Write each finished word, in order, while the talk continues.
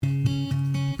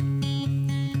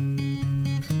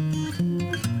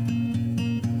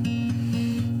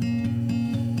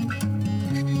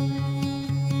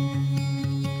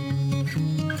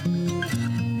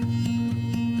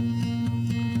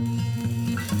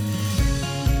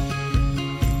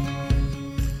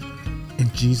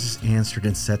Jesus answered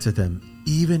and said to them,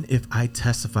 even if I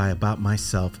testify about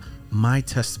myself, my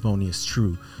testimony is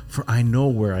true, for I know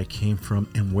where I came from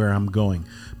and where I'm going,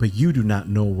 but you do not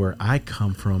know where I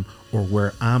come from or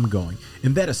where I'm going.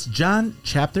 And that is John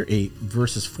chapter 8,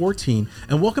 verses 14.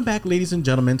 And welcome back, ladies and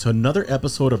gentlemen, to another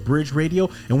episode of Bridge Radio.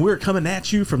 And we're coming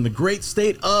at you from the great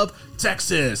state of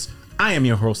Texas. I am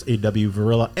your host, A.W.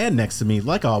 Varela, and next to me,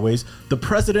 like always, the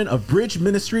president of Bridge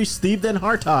Ministry, Steve Den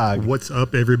Hartog. What's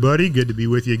up, everybody? Good to be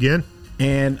with you again.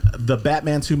 And the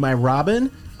Batman to my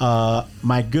Robin,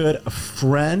 my good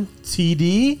friend,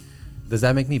 TD. Does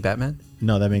that make me Batman?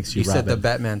 No, that makes you Robin. You said the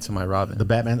Batman to my Robin. The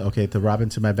Batman? Okay, the Robin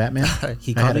to my Batman?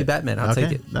 He called me Batman. I'll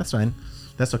take it. That's fine.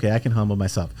 That's okay. I can humble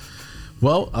myself.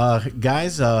 Well,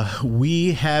 guys,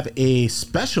 we have a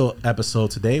special episode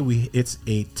today. It's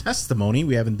a testimony.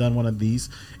 We haven't done one of these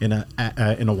in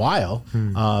a while.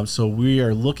 So we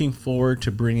are looking forward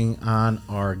to bringing on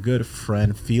our good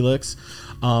friend Felix.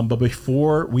 But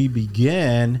before we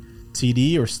begin,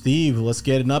 TD or Steve, let's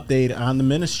get an update on the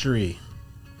ministry.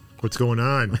 What's going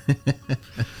on?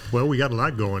 Well, we got a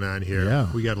lot going on here.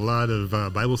 Yeah. We got a lot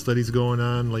of Bible studies going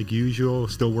on, like usual.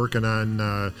 Still working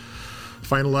on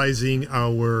finalizing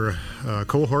our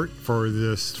cohort for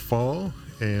this fall,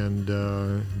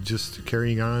 and just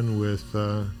carrying on with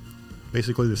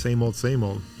basically the same old.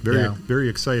 Very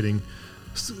exciting.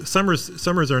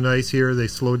 Summers are nice here. They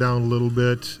slow down a little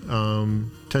bit.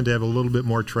 Tend to have a little bit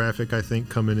more traffic, I think,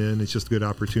 coming in. It's just a good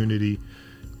opportunity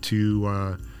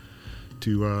to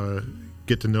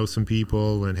get to know some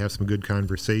people and have some good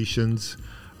conversations.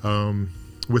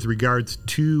 With regards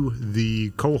to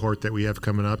the cohort that we have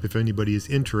coming up, if anybody is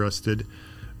interested,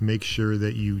 make sure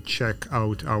that you check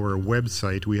out our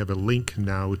website. We have a link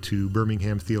now to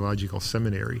Birmingham Theological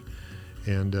Seminary.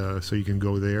 And so you can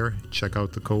go there, check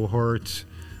out the cohort,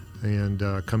 and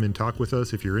come and talk with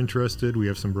us if you're interested. We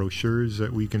have some brochures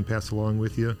that we can pass along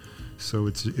with you. So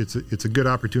it's a good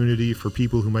opportunity for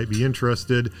people who might be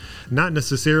interested, not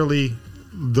necessarily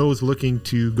those looking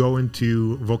to go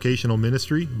into vocational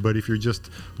ministry, but if you're just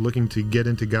looking to get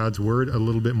into God's Word a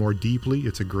little bit more deeply,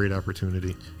 it's a great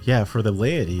opportunity. Yeah, for the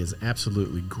laity is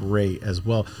absolutely great as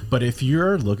well. But if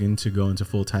you're looking to go into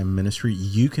full-time ministry,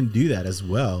 you can do that as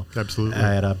well. Absolutely.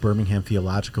 At Birmingham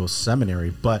Theological Seminary.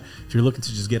 But if you're looking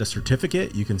to just get a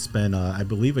certificate, you can spend, I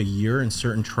believe, a year in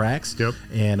certain tracks. Yep.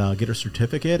 And get a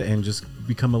certificate and just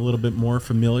become a little bit more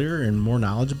familiar and more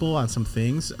knowledgeable on some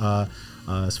things.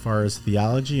 As far as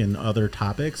theology and other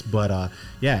topics. But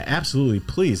yeah, absolutely.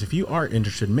 Please, if you are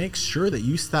interested, make sure that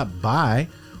you stop by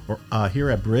or here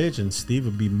at Bridge, and Steve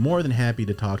would be more than happy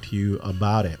to talk to you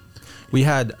about it. We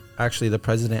had actually the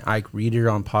President Ike Reeder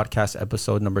on podcast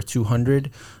episode number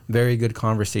 200. Very good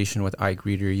conversation with Ike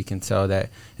Reeder. You can tell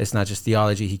that it's not just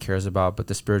theology he cares about, but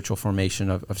the spiritual formation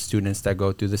of students that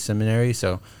go through the seminary.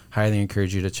 So highly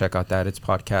encourage you to check out that. It's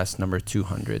podcast number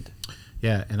 200.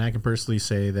 Yeah, and I can personally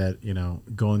say that,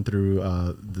 going through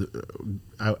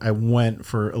I went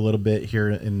for a little bit here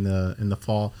in the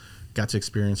fall, got to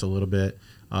experience a little bit,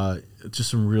 just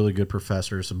some really good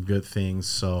professors, some good things.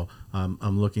 So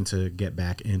I'm looking to get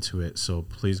back into it. So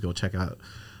please go check out.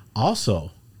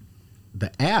 Also,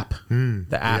 the app.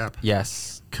 The app,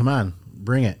 yes. Come on,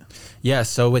 bring it. Yeah,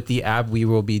 so with the app, we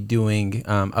will be doing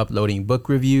uploading book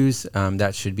reviews.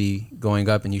 That should be going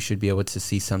up, and you should be able to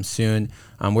see some soon.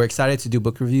 We're excited to do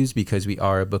book reviews because we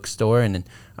are a bookstore, and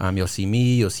you'll see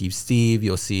me, you'll see Steve,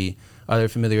 you'll see other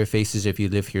familiar faces if you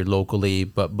live here locally,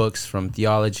 but books from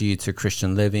theology to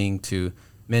Christian living to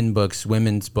men books,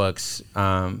 women's books,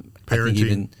 I think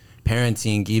even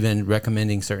parenting, even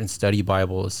recommending certain study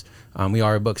Bibles. We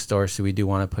are a bookstore, so we do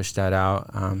want to push that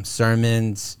out.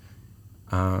 Sermons,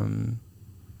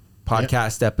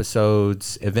 podcast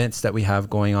episodes, events that we have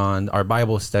going on, our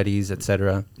Bible studies,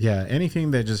 etc. Yeah,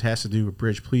 anything that just has to do with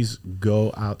Bridge, please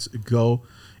go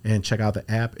and check out the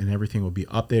app, and everything will be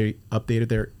updated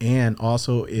there. And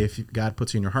also, if God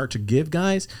puts in your heart to give,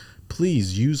 guys,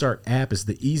 please use our app. It's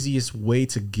the easiest way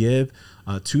to give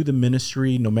to the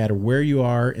ministry, no matter where you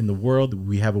are in the world.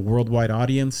 We have a worldwide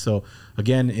audience. So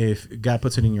again, if God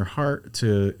puts it in your heart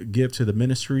to give to the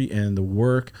ministry and the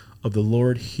work of the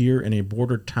Lord here in a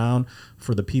border town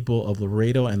for the people of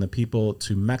Laredo and the people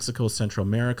to Mexico, Central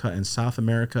America, and South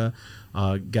America,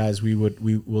 guys, we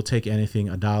will take anything,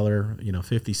 $1,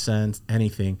 50 cents,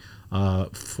 anything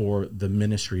for the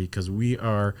ministry, because we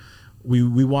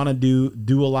want to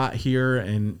do a lot here.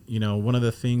 And one of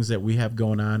the things that we have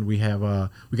going on, we got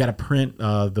to print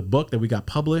the book that we got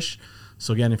published.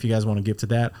 So again, if you guys want to give to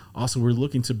that. Also, we're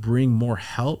looking to bring more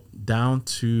help down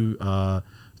to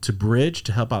Bridge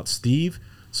to help out Steve.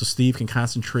 so Steve can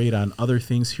concentrate on other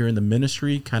things here in the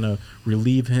ministry, kind of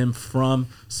relieve him from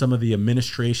some of the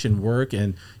administration work.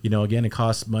 And, again, it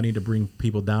costs money to bring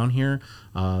people down here.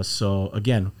 So,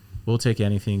 again, we'll take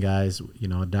anything, guys,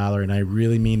 $1. And I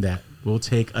really mean that. We'll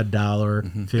take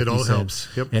 $1.50. It all helps.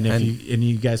 Yep. And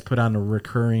you guys put on a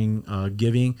recurring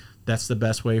giving, that's the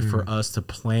best way for us to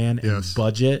plan and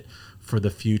budget for the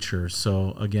future.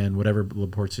 So again, whatever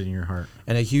reports in your heart.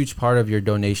 And a huge part of your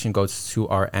donation goes to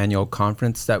our annual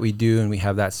conference that we do, and we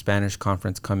have that Spanish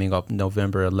conference coming up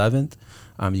November 11th.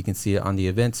 You can see it on the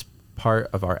events part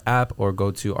of our app, or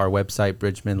go to our website,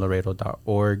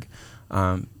 bridgmanlaredo.org.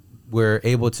 We're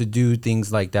able to do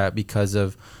things like that because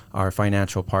of our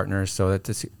financial partners. So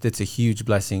that's a huge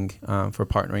blessing for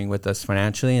partnering with us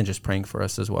financially and just praying for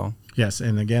us as well. Yes,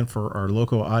 and again, for our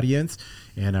local audience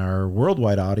and our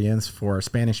worldwide audience, for our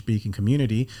Spanish-speaking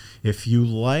community, if you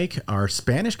like, our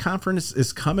Spanish conference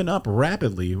is coming up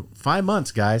rapidly. 5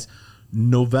 months, guys.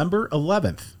 November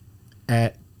 11th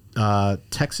at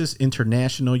Texas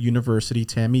International University,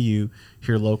 TAMU,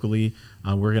 here locally.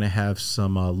 We're going to have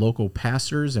some local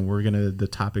pastors, and the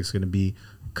topic's going to be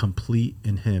complete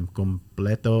in him,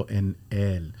 completo en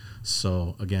él.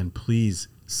 So again, please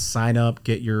sign up,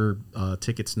 get your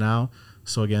tickets now,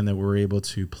 so again that we're able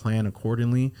to plan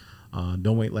accordingly.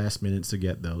 Don't wait last minute to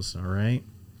get those. All right.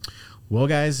 Well,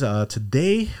 guys,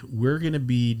 today we're going to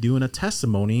be doing a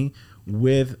testimony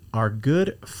with our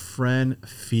good friend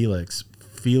Felix.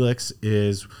 Felix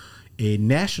is a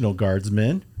National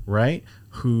Guardsman, right?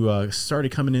 Who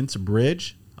started coming into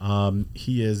Bridge.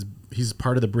 He's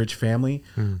part of the Bridge family.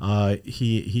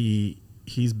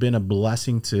 He's been a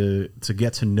blessing to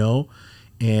get to know,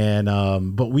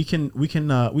 and but we can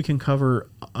uncover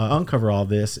all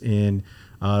this in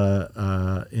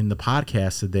the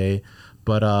podcast today.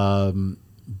 But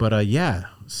yeah.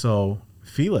 So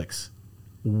Felix,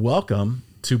 welcome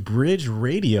to Bridge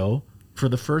Radio for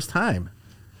the first time.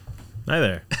 Hi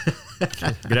there.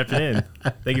 Good afternoon.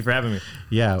 Thank you for having me.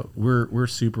 Yeah, we're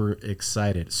super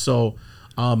excited. So,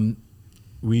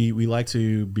 we like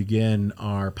to begin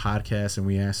our podcast, and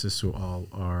we ask this to all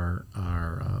our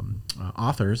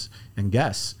authors and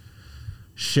guests.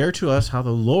 Share to us how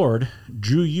the Lord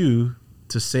drew you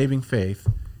to saving faith.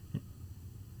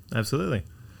 Absolutely.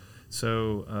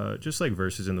 So, just like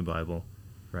verses in the Bible,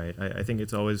 right? I think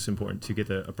it's always important to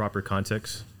get a proper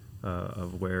context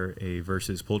of where a verse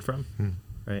is pulled from,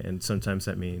 right? And sometimes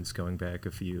that means going back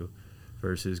a few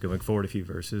verses, going forward a few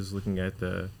verses, looking at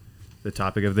the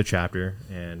topic of the chapter,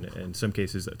 and in some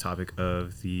cases the topic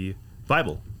of the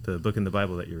Bible, the book in the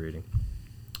Bible that you're reading.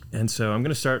 And so I'm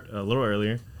going to start a little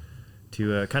earlier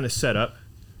to kind of set up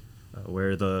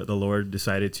where the Lord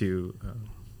decided to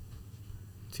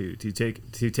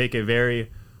take a very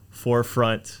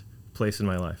forefront place in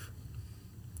my life.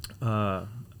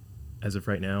 As of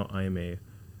right now, I am a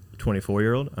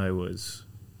 24-year-old. I was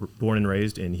born and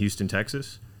raised in Houston,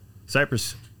 Texas.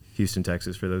 Cypress, Houston,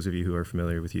 Texas, for those of you who are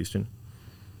familiar with Houston.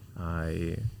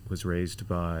 I was raised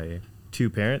by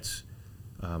two parents,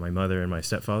 my mother and my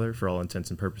stepfather, for all intents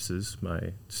and purposes.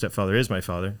 My stepfather is my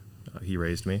father. He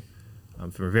raised me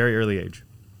from a very early age.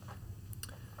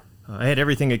 I had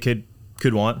everything a kid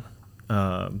could want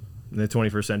in the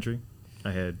 21st century.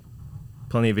 I had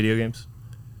plenty of video games,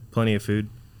 plenty of food,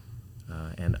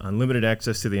 and unlimited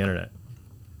access to the internet.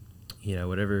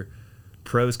 Whatever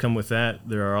pros come with that,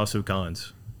 there are also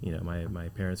cons. My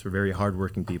parents were very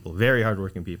hardworking people.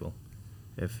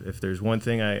 If there's one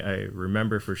thing I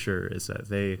remember for sure, is that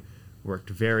they worked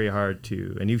very hard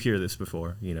to, and you hear this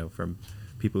before, from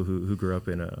people who grew up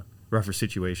in rougher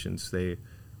situations. They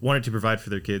wanted to provide for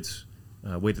their kids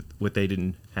with what they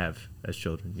didn't have as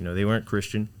children. They weren't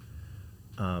Christian,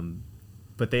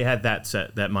 but they had that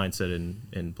mindset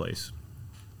in place.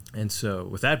 And so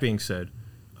with that being said,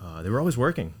 they were always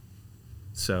working.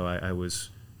 So I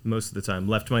was most of the time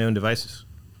left to my own devices.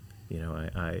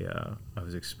 I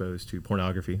was exposed to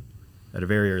pornography at a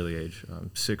very early age,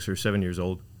 6 or 7 years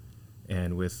old.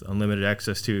 And with unlimited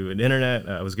access to an internet,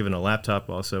 I was given a laptop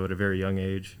also at a very young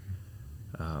age.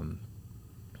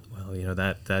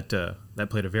 That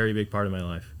played a very big part of my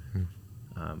life.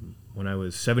 When I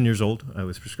was 7 years old, I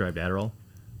was prescribed Adderall.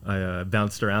 I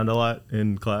bounced around a lot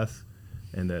in class,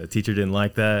 and the teacher didn't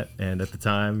like that. And at the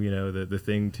time, the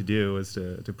thing to do was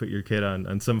to put your kid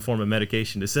on some form of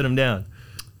medication to sit him down.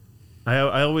 I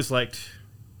always liked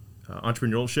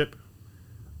entrepreneurship.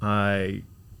 I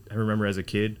remember as a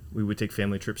kid, we would take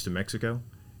family trips to Mexico,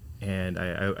 and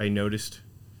I noticed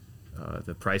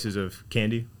the prices of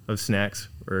candy, of snacks,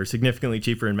 were significantly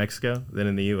cheaper in Mexico than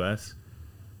in the U.S.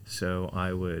 So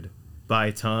I would buy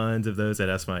tons of those. I'd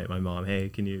ask my mom, hey,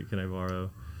 can I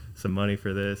borrow some money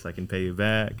for this. I can pay you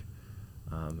back.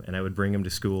 And I would bring them to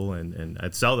school, and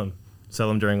I'd sell them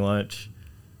during lunch,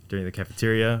 during the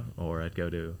cafeteria, or I'd go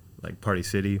to like Party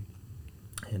City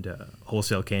and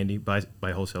wholesale candy, buy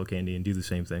wholesale candy, and do the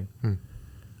same thing.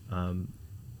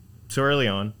 So early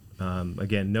on,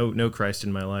 again, no Christ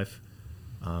in my life.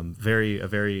 A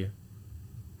very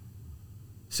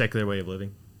secular way of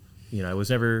living. I was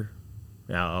never.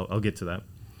 Yeah, I'll get to that.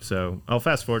 So I'll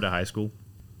fast forward to high school.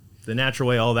 The natural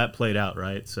way all that played out,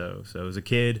 right? So as a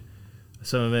kid,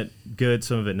 some of it good,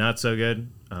 some of it not so good.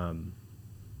 A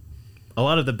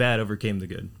lot of the bad overcame the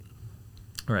good.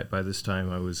 All right, by this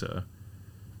time I was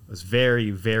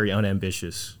very, very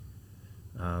unambitious.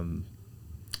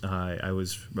 I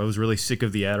was really sick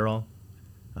of the Adderall.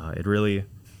 It really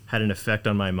had an effect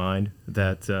on my mind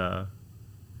that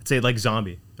I'd say like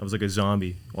zombie. I was like a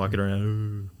zombie walking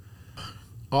around.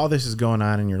 All this is going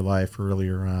on in your life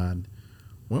earlier on.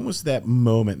 When was that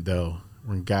moment though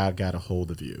when God got a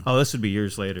hold of you? Oh, this would be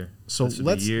years later. So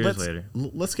let's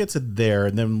get to there,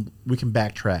 and then we can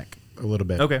backtrack a little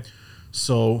bit. Okay.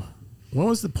 So when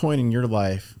was the point in your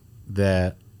life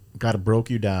that God broke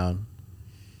you down?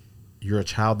 You're a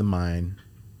child of mine.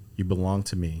 You belong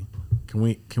to me. Can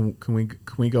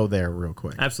we go there real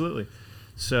quick? Absolutely.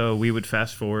 So we would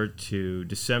fast forward to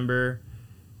December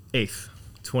 8th,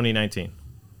 2019.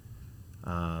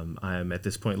 I'm at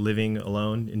this point living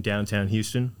alone in downtown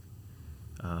Houston.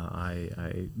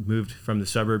 I moved from the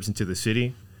suburbs into the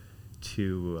city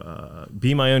to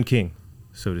be my own king,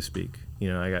 so to speak.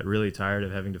 I got really tired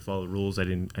of having to follow rules I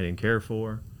didn't care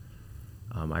for.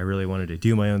 I really wanted to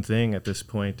do my own thing. At this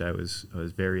point, I was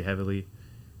very heavily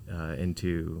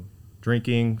into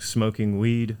drinking, smoking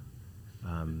weed,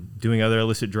 doing other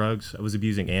illicit drugs. I was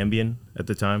abusing Ambien at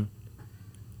the time.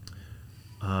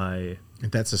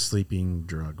 That's a sleeping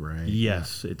drug, right?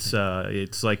 Yes, yeah.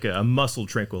 It's like a muscle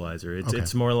tranquilizer.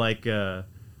 It's more like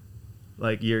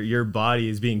your body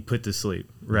is being put to sleep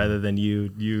rather than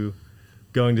you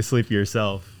going to sleep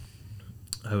yourself.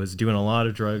 I was doing a lot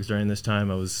of drugs during this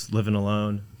time. I was living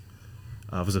alone.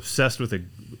 I was obsessed with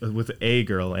a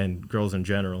girl and girls in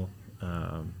general.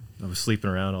 I was sleeping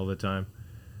around all the time.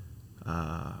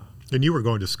 And you were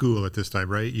going to school at this time,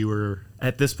 right? You were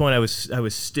at this point. I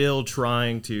was still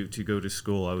trying to go to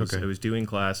school. I was doing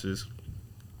classes.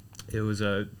 It was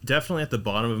definitely at the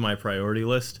bottom of my priority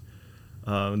list.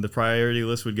 The priority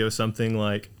list would go something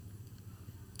like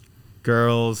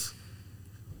girls,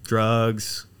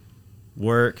 drugs,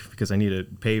 work, because I need to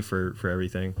pay for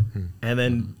everything, and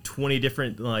then 20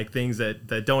 different things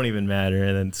that don't even matter,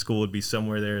 and then school would be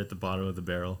somewhere there at the bottom of the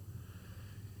barrel.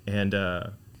 And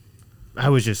I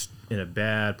was just in a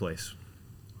bad place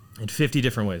in 50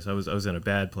 different ways. I was in a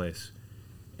bad place.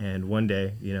 And one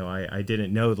day, I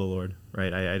didn't know the Lord,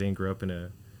 right? I didn't grow up in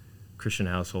a Christian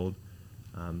household.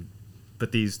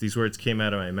 But these words came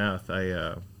out of my mouth.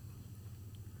 I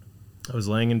was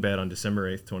laying in bed on December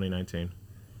 8th, 2019.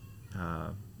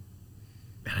 And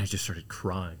I just started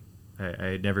crying. I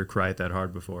had never cried that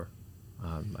hard before.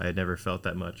 I had never felt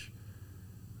that much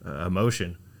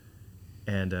emotion.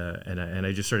 And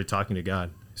I just started talking to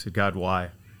God. I said, God, why?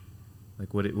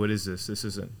 What is this? This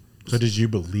isn't. So did you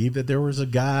believe that there was a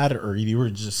God, or you were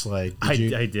just like? I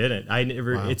didn't. I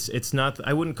never. Wow. It's not.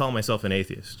 I wouldn't call myself an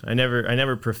atheist. I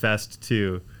never professed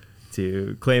to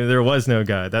claim there was no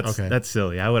God. That's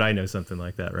silly. How would I know something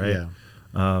like that, right?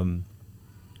 Yeah.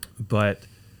 But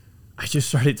I just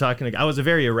started talking. I was a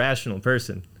very irrational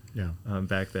person. Yeah.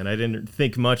 Back then, I didn't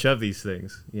think much of these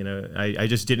things. I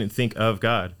just didn't think of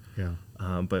God. Yeah.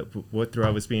 But what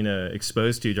I was being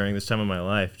exposed to during this time of my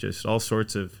life, just all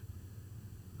sorts of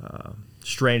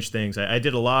strange things. I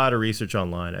did a lot of research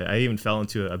online. I even fell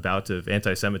into a bout of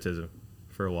anti-Semitism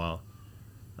for a while.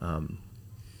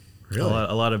 Really?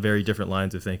 A lot of very different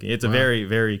lines of thinking. It's a very,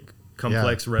 very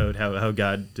complex road how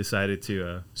God decided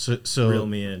to reel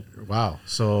me in. Wow.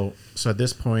 So at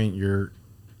this point,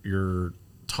 you're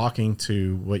talking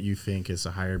to what you think is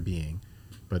a higher being,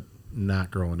 but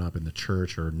not growing up in the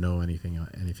church or know anything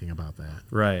about that.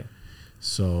 Right.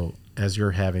 So as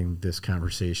you're having this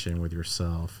conversation with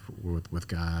yourself, with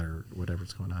God, or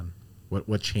whatever's going on,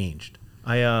 what changed?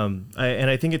 And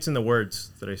I think it's in the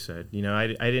words that I said.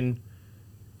 I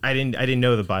didn't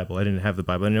know the Bible. I didn't have the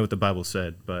Bible. I didn't know what the Bible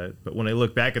said. But when I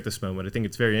look back at this moment, I think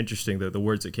it's very interesting the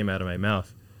words that came out of my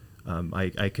mouth.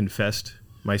 I confessed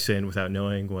my sin without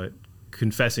knowing what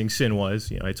confessing sin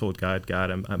was. I told God,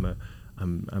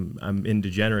 I'm in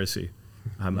degeneracy.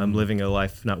 I'm living a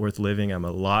life not worth living. I'm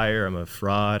a liar. I'm a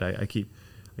fraud. I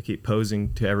keep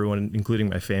posing to everyone, including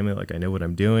my family, like I know what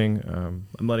I'm doing.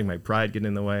 I'm letting my pride get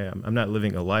in the way. I'm not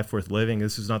living a life worth living.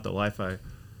 This is not the life I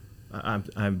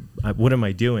what am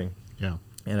I doing? Yeah.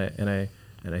 And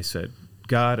I said,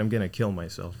 God, I'm going to kill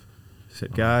myself. I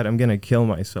said, God, I'm going to kill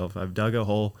myself. I've dug a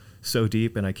hole so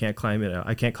deep and I can't climb it out.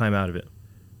 I can't climb out of it.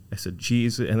 I said,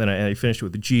 Jesus. And then I finished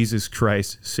with, Jesus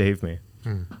Christ, save me.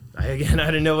 I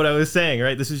didn't know what I was saying,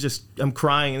 right? This is just, I'm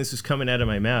crying and this is coming out of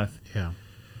my mouth. Yeah.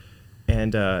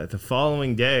 And the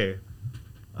following day,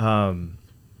 I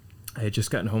had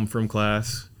just gotten home from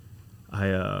class.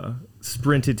 I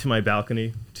sprinted to my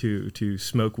balcony to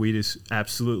smoke weed as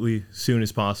absolutely soon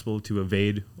as possible to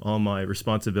evade all my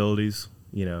responsibilities,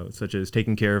 such as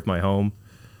taking care of my home,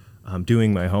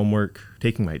 doing my homework,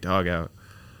 taking my dog out.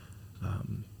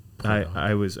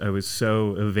 I was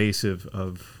so evasive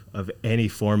of any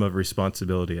form of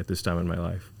responsibility at this time in my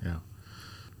life. Yeah.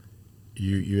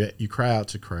 You cry out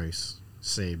to Christ,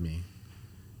 save me.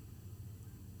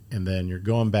 And then you're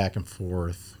going back and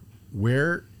forth.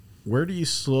 Where do you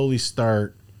slowly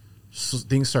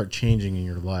things start changing in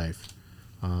your life?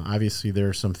 Obviously, there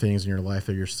are some things in your life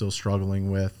that you're still struggling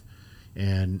with.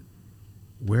 And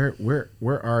where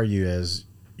are you as,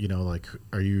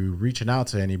 are you reaching out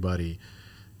to anybody?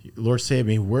 Lord, save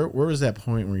me. Where was that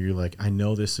point where you're like, I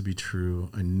know this to be true.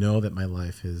 I know that my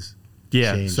life is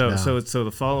changed now. So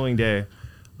the following day,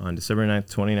 on December 9th,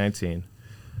 2019,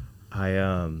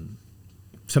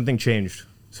 something changed.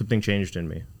 Something changed in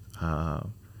me.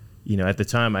 At the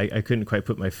time, I couldn't quite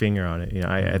put my finger on it.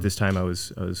 At this time, I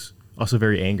was also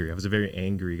very angry. I was a very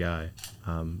angry guy.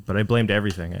 But I blamed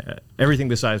everything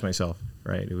besides myself,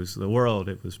 right? It was the world.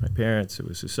 It was my parents. It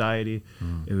was society.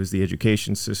 It was the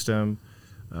education system.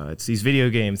 It's these video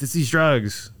games. It's these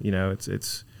drugs.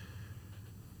 It's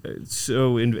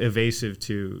so evasive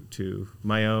to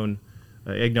my own,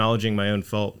 acknowledging my own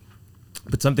fault.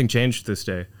 But something changed this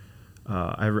day.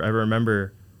 I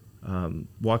remember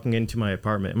walking into my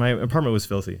apartment. My apartment was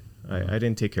filthy. I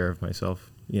didn't take care of myself.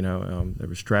 There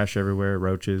was trash everywhere,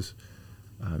 roaches,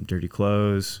 dirty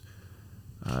clothes,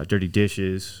 dirty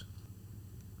dishes.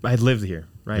 I'd lived here,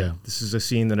 right? Yeah. This is a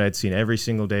scene that I'd seen every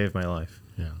single day of my life.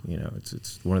 Yeah.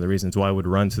 It's one of the reasons why I would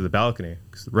run to the balcony,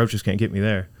 because the roaches can't get me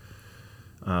there.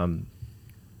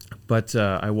 But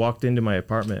I walked into my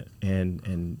apartment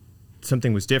and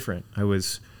something was different. I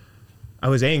was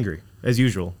angry as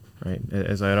usual, right?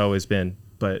 As I had always been,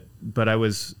 but I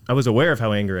was aware of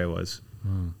how angry I was,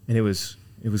 and it was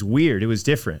weird. It was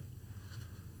different,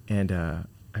 and I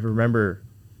remember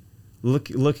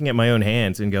looking at my own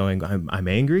hands and going, "I'm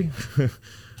angry.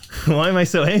 Why am I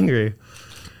so angry?"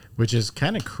 Which is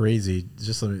kind of crazy.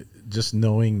 Just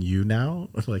knowing you now,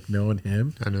 like knowing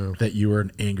him, I know that you were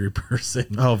an angry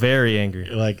person. Oh, very angry.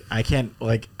 I can't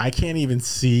even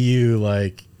see you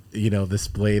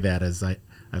display that as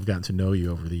I've gotten to know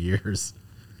you over the years.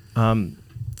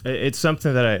 It's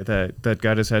something that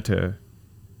God has had to.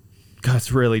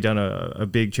 God's really done a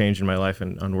big change in my life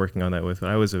and on working on that with.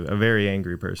 I was a very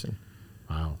angry person.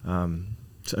 Wow.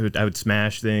 So I would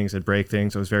smash things, I'd break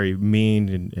things. I was very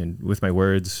mean and with my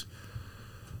words.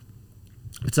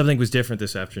 But something was different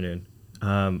this afternoon.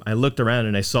 I looked around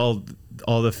and I saw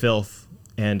all the filth,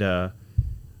 and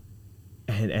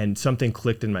something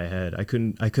clicked in my head. I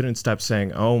couldn't stop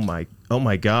saying, "Oh my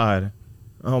God,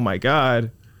 oh my God,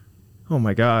 oh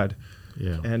my God."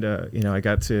 Yeah. And I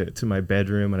got to my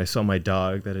bedroom and I saw my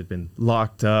dog that had been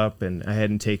locked up and I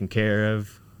hadn't taken care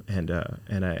of, and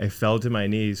I fell to my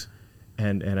knees.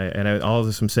 And I all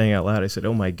this I'm saying out loud, I said,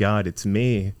 "Oh my God, it's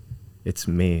me. It's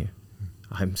me.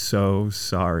 I'm so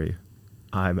sorry."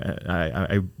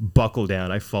 I buckle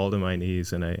down, I fall to my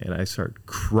knees, and I start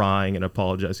crying and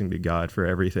apologizing to God for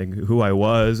everything, who I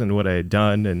was and what I had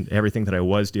done and everything that I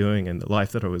was doing and the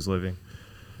life that I was living.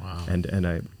 Wow. And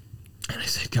I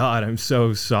said, "God, I'm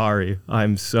so sorry.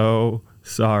 I'm so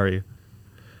sorry."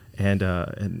 And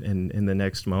in the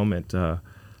next moment,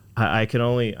 I could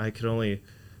only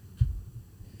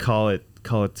call it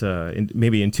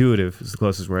maybe intuitive is the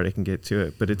closest word I can get to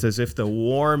it, but it's as if the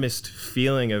warmest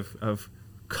feeling of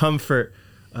comfort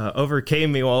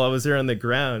overcame me while I was there on the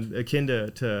ground, akin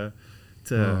to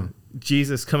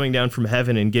Jesus coming down from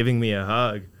heaven and giving me a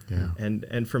hug. Yeah.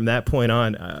 And from that point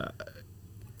on,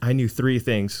 I knew three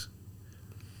things.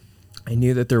 I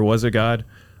knew that there was a God.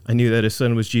 I knew that his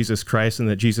son was Jesus Christ and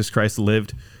that Jesus Christ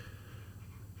lived.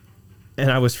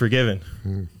 And I was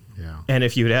forgiven. Yeah. And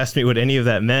if you had asked me what any of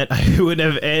that meant, I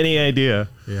wouldn't have any idea.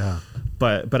 Yeah.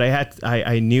 But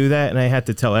I knew that, and I had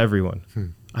to tell everyone.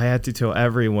 I had to tell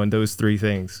everyone those three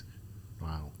things.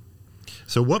 Wow.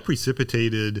 So what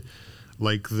precipitated,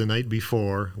 like the night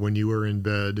before when you were in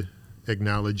bed,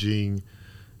 acknowledging,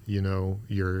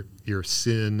 your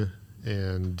sin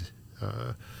and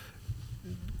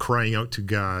crying out to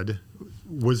God?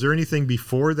 was there anything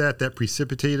before that that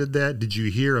precipitated that? Did you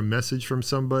hear a message from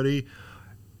somebody?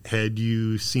 Had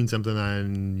you seen something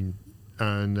on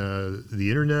the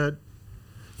internet?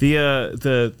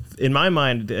 The in my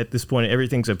mind at this point,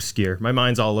 everything's obscure. My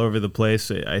mind's all over the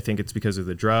place. I think it's because of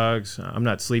the drugs. I'm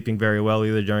not sleeping very well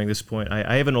either during this point.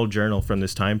 I have an old journal from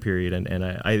this time period, and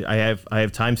I have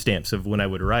timestamps of when I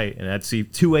would write, and I'd see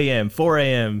 2 a.m., 4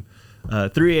 a.m.,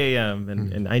 3 a.m.,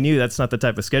 and I knew that's not the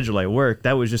type of schedule I worked.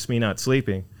 That was just me not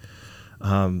sleeping.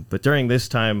 But during this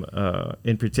time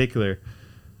in particular,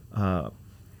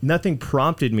 nothing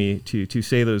prompted me to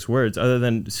say those words other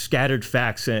than scattered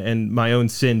facts and my own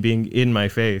sin being in my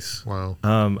face. Wow.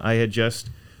 I had just,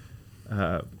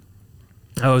 I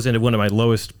was in one of my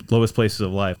lowest places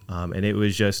of life. And it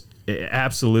was just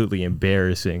absolutely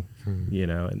embarrassing, you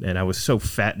know, and I was so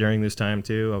fat during this time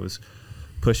too. I was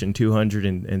pushing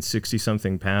 260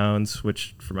 something pounds,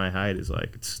 which for my height is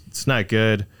like, it's not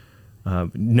good.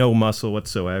 No muscle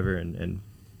whatsoever. And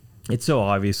it's so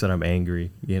obvious that I'm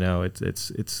angry, you know,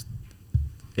 it's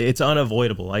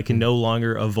unavoidable. I can no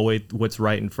longer avoid what's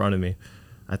right in front of me.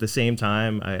 At the same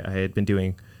time, I had been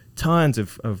doing tons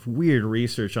of weird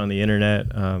research on the internet.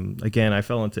 Again, I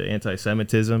fell into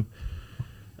anti-Semitism.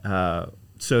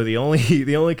 So the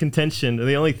only contention,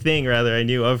 the only thing rather I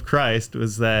knew of Christ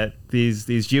was that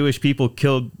these Jewish people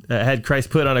had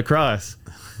Christ put on a cross.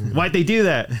 Why'd they do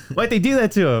that? Why'd they do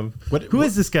that to him? Who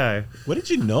is this guy? What did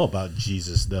you know about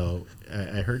Jesus, though?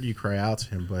 I heard you cry out to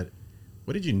him, but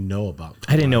what did you know about him?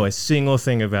 I didn't know a single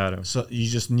thing about him. So you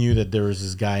just knew that there was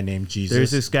this guy named Jesus?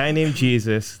 There's this guy named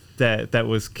Jesus that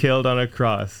was killed on a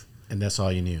cross. And that's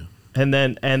all you knew? And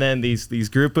then these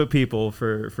group of people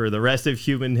for the rest of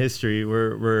human history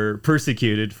were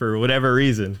persecuted for whatever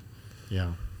reason.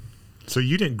 Yeah. So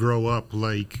you didn't grow up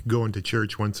like going to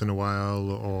church once in a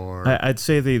while, or I'd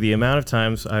say the amount of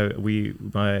times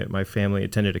my family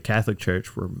attended a Catholic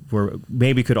church were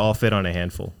maybe could all fit on a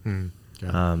handful.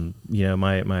 Yeah. You know,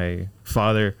 my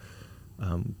father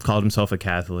called himself a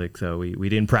Catholic, so we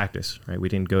didn't practice, right? We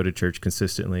didn't go to church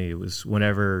consistently. It was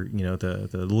whenever, you know,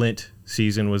 the Lent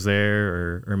season was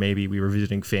there, or maybe we were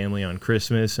visiting family on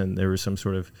Christmas and there was some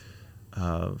sort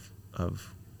of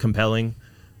compelling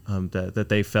that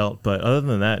they felt. But other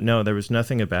than that, no, there was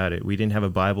nothing about it. We didn't have a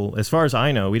Bible. As far as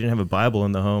I know, we didn't have a Bible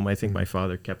in the home. I think my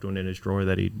father kept one in his drawer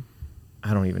that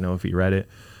I don't even know if he read it.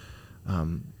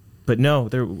 But no,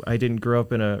 I didn't grow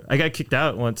up I got kicked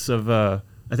out once I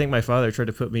think my father tried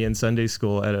to put me in Sunday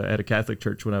school at a Catholic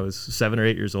church when I was 7 or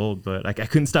 8 years old, but I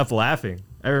couldn't stop laughing.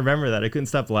 I remember that. I couldn't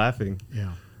stop laughing.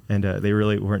 Yeah. And they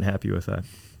really weren't happy with that.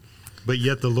 but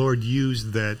yet the Lord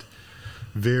used that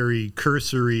very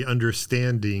cursory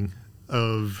understanding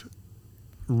of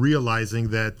realizing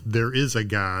that there is a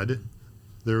God,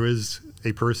 there is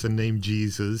a person named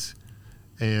Jesus,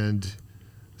 and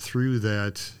through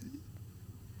that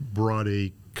brought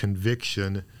a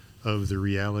conviction of the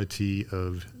reality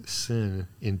of sin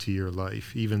into your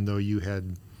life, even though you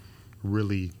had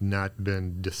really not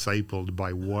been discipled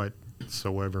by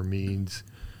whatsoever means.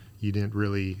 You didn't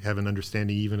really have an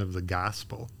understanding even of the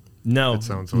gospel. No, it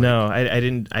sounds like. No, I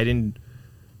didn't. No,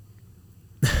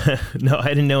 I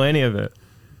didn't know any of it.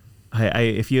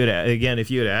 If you had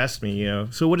asked me,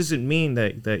 so what does it mean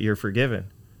that you're forgiven?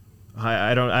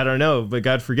 I don't know, but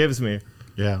God forgives me.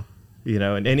 Yeah.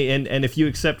 And if you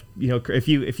accept,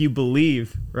 if you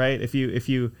believe, right? If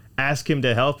you ask Him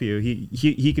to help you,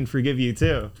 he can forgive you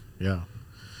too. Yeah.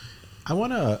 I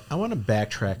wanna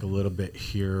backtrack a little bit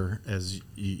here, as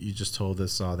you just told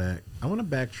us all that. I want to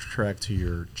backtrack to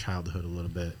your childhood a little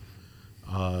bit.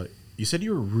 You said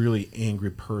you were a really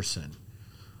angry person.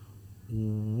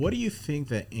 What do you think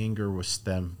that anger was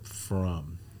stemmed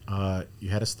from? You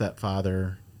had a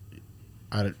stepfather,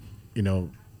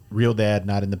 real dad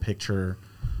not in the picture.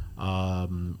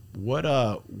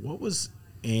 What was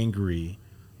angry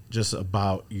just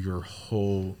about your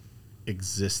whole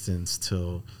existence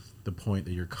till the point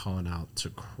that you're calling out to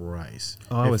Christ?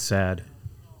 I was sad.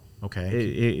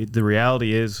 Okay. The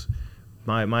reality is,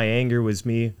 my anger was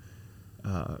me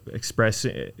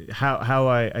expressing how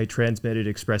I transmitted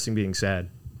expressing being sad.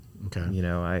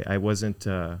 Okay. I wasn't.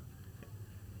 In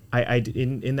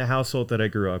the household that I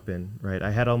grew up in, right, I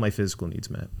had all my physical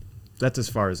needs met. That's as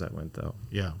far as that went, though.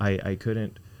 Yeah. I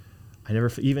couldn't. I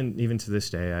never, even to this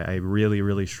day, I really,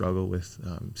 really struggle with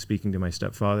speaking to my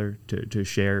stepfather, to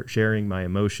sharing my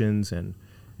emotions and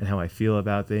how I feel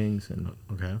about things. And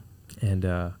okay. And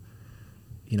I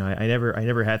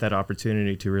never had that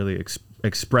opportunity to really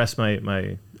express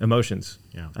my emotions.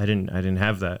 Yeah. I didn't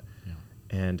have that. Yeah.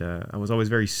 And I was always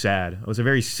very sad. I was a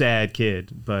very sad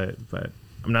kid, but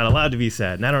I'm not allowed to be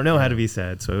sad, and I don't know how to be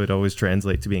sad, so it would always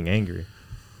translate to being angry.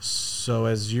 So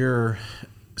as you're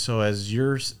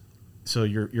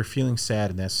feeling sad,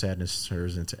 and that sadness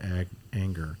turns into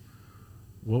anger.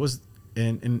 What was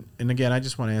and again, I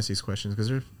just want to ask these questions because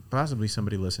there's possibly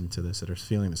somebody listening to this that are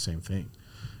feeling the same thing,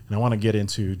 and I want to get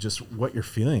into just what you're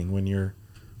feeling when you're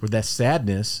with that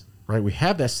sadness. Right, we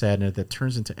have that sadness that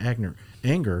turns into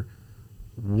anger.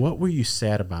 What were you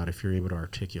sad about, if you're able to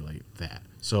articulate that?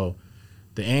 So,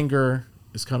 the anger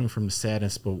is coming from the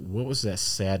sadness, but what was that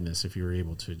sadness, if you were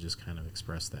able to just kind of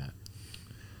express that?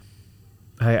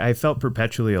 I felt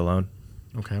perpetually alone.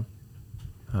 Okay.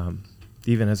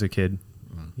 Even as a kid,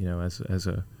 you know,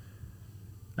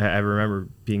 I remember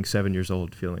being 7 years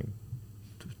old, feeling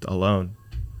alone.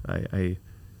 I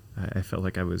felt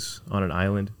like I was on an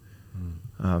island.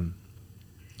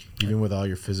 Even with all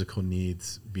your physical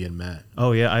needs being met.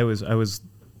 Oh yeah, I was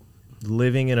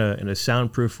living in a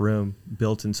soundproof room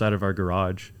built inside of our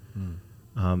garage,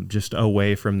 just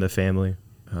away from the family,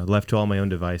 left to all my own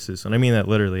devices. And I mean that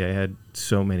literally. I had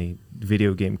so many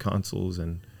video game consoles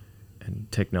and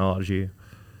technology.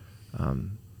 I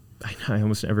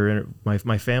almost never.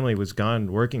 My family was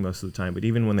gone working most of the time, but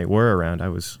even when they were around, I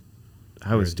was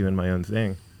doing my own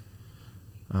thing.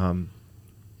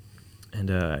 And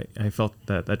I felt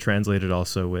that translated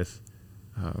also with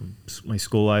my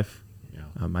school life. Yeah.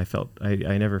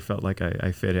 I never felt like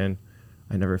I fit in.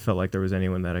 I never felt like there was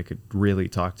anyone that I could really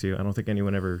talk to. I don't think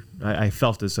anyone ever. I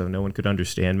felt as though no one could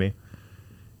understand me.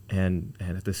 And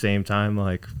at the same time,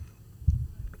 like,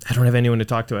 I don't have anyone to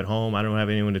talk to at home. I don't have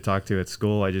anyone to talk to at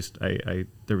school.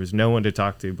 There was no one to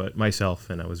talk to but myself,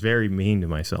 and I was very mean to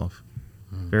myself.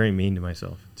 Very mean to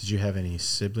myself. Did you have any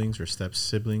siblings or step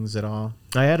siblings at all?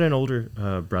 I had an older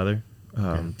brother,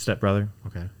 step brother.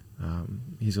 Okay.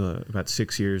 He's about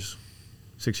 6 years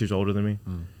older than me,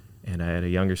 and I had a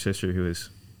younger sister who was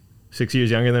 6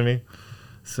 years younger than me.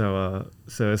 So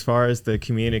as far as the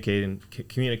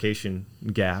communication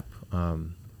gap,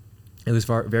 it was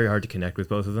very hard to connect with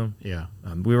both of them. Yeah.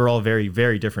 We were all very,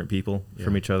 very different people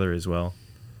from each other as well.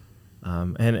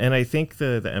 And I think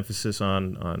the emphasis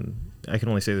on I can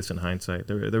only say this in hindsight,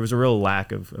 there was a real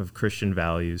lack of Christian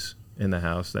values in the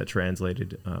house that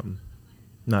translated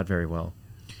not very well.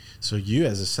 So you,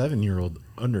 as a 7-year-old,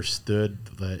 understood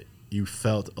that you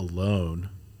felt alone,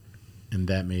 and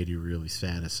that made you really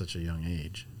sad at such a young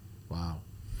age. Wow.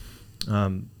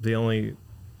 The only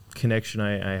connection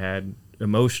I had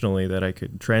emotionally that I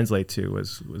could translate to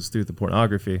was through the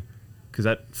pornography, because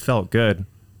that felt good.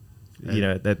 You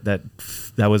know, that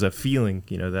was a feeling,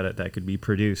 you know, that could be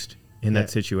produced in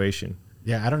that situation.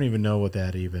 Yeah, I don't even know what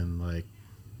that even, like,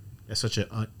 at such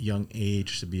a young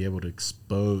age to be able to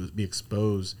be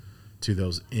exposed to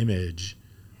those image,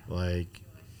 like,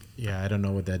 yeah, I don't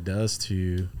know what that does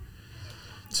to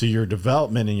your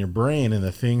development in your brain and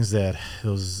the things that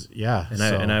those, yeah.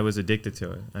 And I was addicted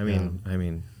to it. I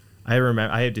mean, I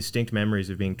remember I had distinct memories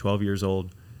of being 12 years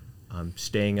old,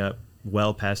 staying up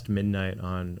well past midnight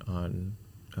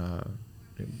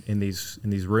in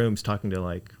these rooms talking to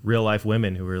like real life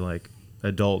women who were like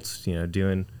adults, you know,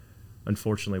 doing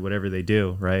unfortunately whatever they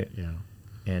do, right? Yeah.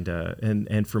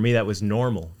 And for me that was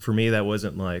normal. For me that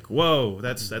wasn't like, whoa,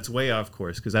 that's way off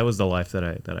course, because that was the life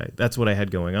that's what I had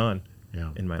going on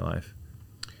in my life.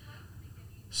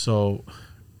 So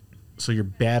you're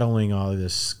battling all of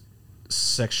this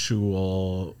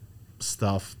sexual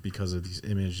stuff because of these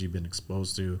images you've been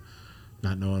exposed to,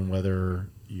 not knowing whether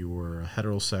you were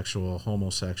heterosexual,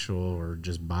 homosexual, or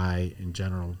just bi in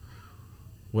general.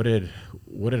 What did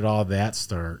all that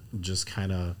start? Just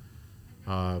kind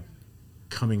of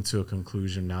coming to a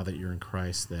conclusion now that you're in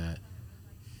Christ, that,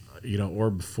 you know, or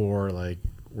before, like,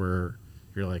 where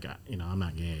you're like, you know, I'm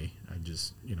not gay. I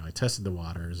just, you know, I tested the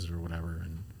waters or whatever,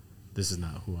 and this is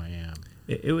not who I am.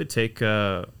 It would take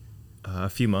a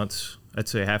few months, I'd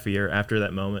say half a year after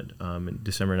that moment, in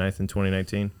December 9th in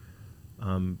 2019.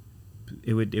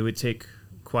 It would take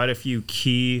quite a few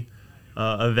key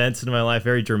events in my life,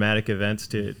 very dramatic events,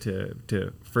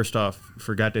 to first off,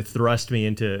 for God to thrust me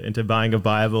into buying a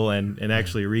Bible and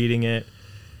actually reading it,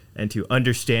 and to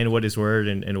understand what His Word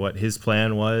and what His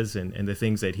plan was, and the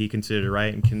things that He considered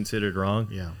right and considered wrong.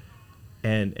 Yeah.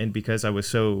 And because I was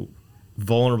so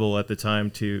vulnerable at the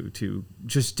time to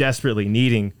just desperately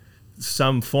needing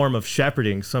some form of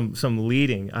shepherding, some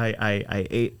leading, I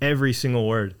ate every single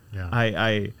word. Yeah.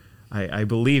 I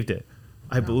believed it.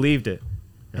 I believed it.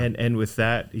 Yeah. And with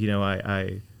that, you know,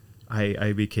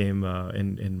 I became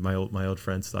and my old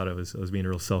friends thought I was being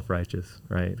real self-righteous,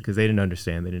 right? Because they didn't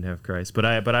understand, they didn't have Christ. But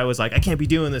I was like, I can't be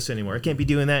doing this anymore. I can't be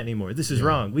doing that anymore. This is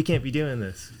wrong. We can't be doing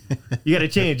this. You got to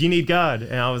change. You need God.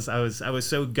 And I was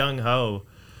so gung ho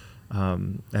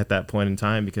at that point in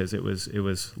time, because it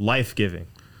was life-giving.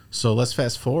 So let's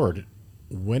fast forward.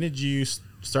 When did you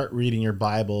start reading your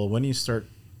Bible? When do you start,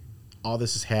 all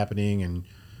this is happening and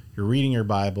you're reading your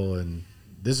Bible and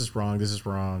this is wrong.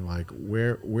 Like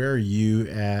where are you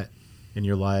at in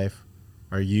your life?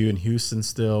 Are you in Houston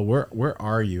still? Where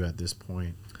are you at this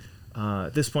point?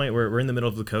 At this point, we're in the middle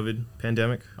of the COVID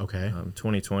pandemic. Okay.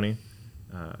 2020.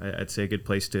 I'd say a good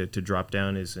place to drop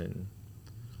down is in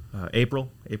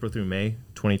April through May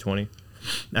 2020.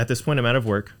 At this point, I'm out of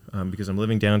work because I'm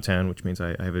living downtown, which means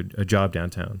I have a job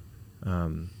downtown.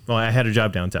 Well, I had a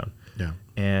job downtown. Yeah.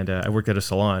 And I worked at a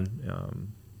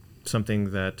salon,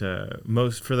 something that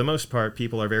for the most part,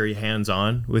 people are very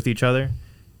hands-on with each other.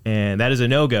 And that is a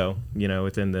no-go,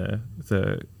 within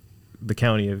the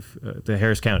county of the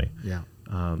Harris County. Yeah.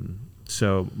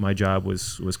 So my job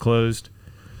was closed.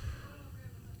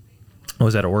 I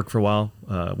was out of work for a while.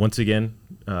 Once again,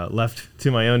 left to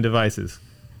my own devices,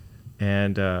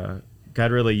 and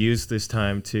God really used this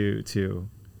time to,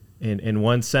 in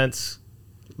one sense,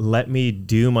 let me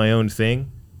do my own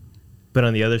thing, but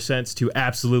on the other sense, to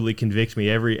absolutely convict me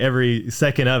every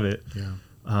second of it. Yeah.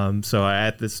 So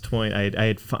at this point,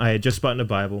 I had just bought a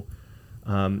Bible.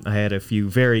 I had a few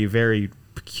very, very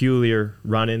peculiar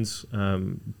run-ins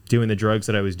doing the drugs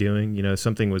that I was doing.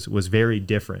 Something was very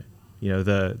different.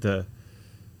 The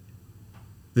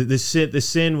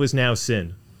sin was now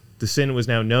sin. The sin was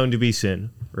now known to be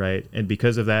sin, right? And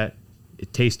because of that,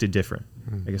 it tasted different.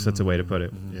 I guess that's a way to put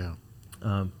it. Yeah.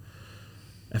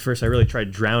 At first, I really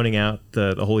tried drowning out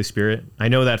the Holy Spirit. I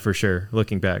know that for sure,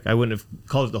 looking back. I wouldn't have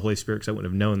called it the Holy Spirit because I wouldn't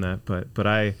have known that.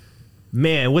 But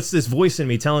man, what's this voice in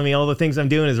me telling me all the things I'm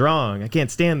doing is wrong? I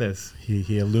can't stand this.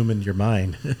 He illumined your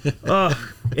mind.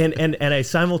 And I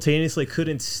simultaneously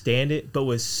couldn't stand it, but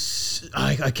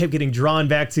I kept getting drawn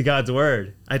back to God's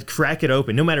Word. I'd crack it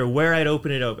open. No matter where I'd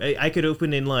open it up, I could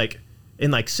open in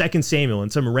 2 Samuel in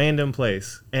some random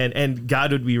place, and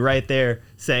God would be right there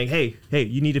saying, hey,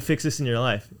 you need to fix this in your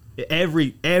life.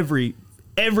 Every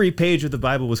page of the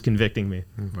Bible was convicting me.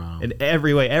 Wow. In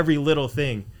every way, every little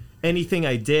thing. Anything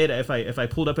I did, if I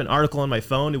pulled up an article on my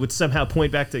phone, it would somehow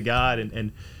point back to God,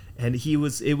 and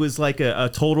it was like a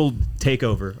total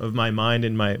takeover of my mind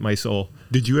and my soul.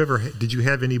 Did you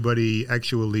have anybody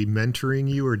actually mentoring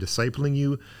you or discipling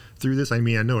you through this? I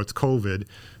mean, I know it's COVID,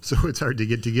 so it's hard to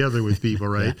get together with people,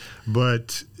 right? Yeah.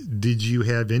 But did you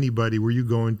have anybody? Were you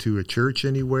going to a church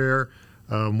anywhere?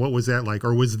 What was that like?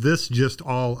 Or was this just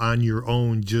all on your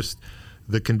own, just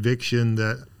the conviction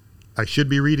that I should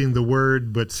be reading the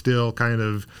Word, but still kind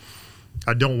of,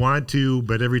 I don't want to,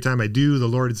 but every time I do, the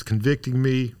Lord is convicting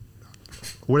me?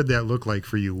 What did that look like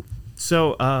for you?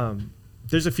 So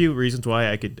there's a few reasons why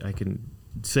I can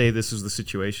say this is the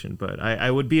situation, but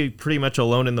I would be pretty much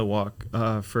alone in the walk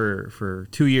for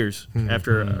 2 years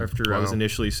after Wow. I was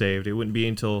initially saved. It wouldn't be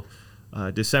until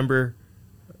December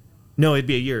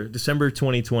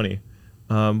 2020,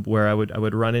 where I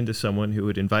would run into someone who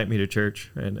would invite me to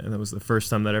church, and that was the first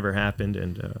time that ever happened.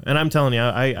 And I'm telling you,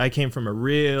 I came from a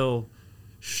real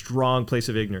strong place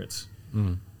of ignorance.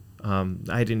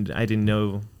 I didn't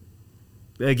know.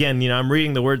 Again, I'm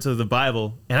reading the words of the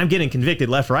Bible, and I'm getting convicted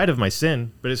left, right of my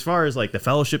sin. But as far as like the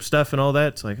fellowship stuff and all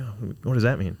that, it's like, oh, what does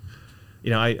that mean?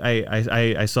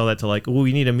 I saw that to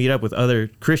we need to meet up with other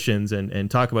Christians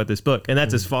and talk about this book. And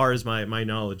that's as far as my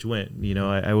knowledge went.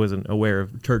 I wasn't aware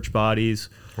of church bodies.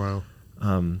 Wow.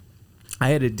 I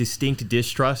had a distinct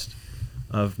distrust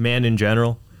of man in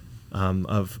general,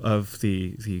 of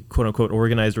the quote unquote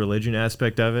organized religion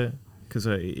aspect of it. Because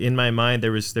in my mind,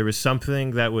 there was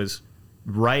something that was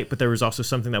right, but there was also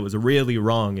something that was really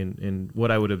wrong in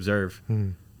what I would observe.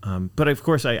 But of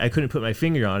course, I couldn't put my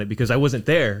finger on it because I wasn't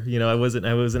there. I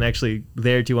wasn't actually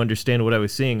there to understand what I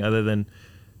was seeing, other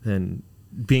than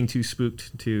being too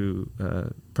spooked to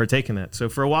partake in that. So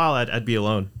for a while, I'd be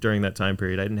alone during that time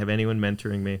period. I didn't have anyone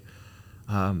mentoring me.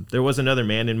 There was another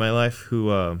man in my life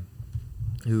who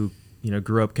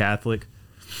grew up Catholic,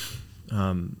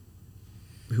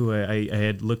 who I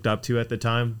had looked up to at the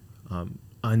time,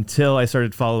 until I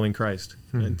started following Christ,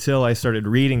 until I started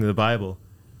reading the Bible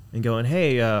and going,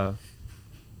 hey,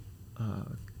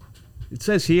 it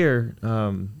says here,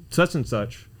 such and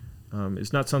such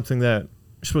is not something that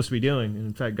you're supposed to be doing. And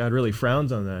in fact, God really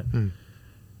frowns on that.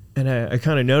 And I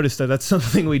kind of noticed that that's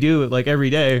something we do every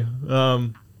day.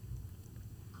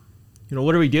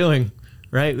 What are we doing,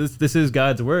 right? This is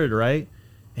God's word, right?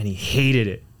 And he hated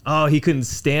it. Oh, he couldn't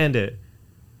stand it.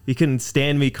 He couldn't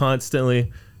stand me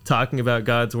constantly talking about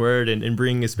God's word and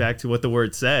bringing us back to what the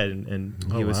word said. And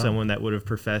he was someone that would have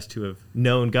professed to have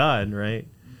known God, right?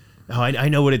 Oh, I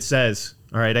know what it says.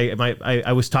 All right,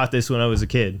 I was taught this when I was a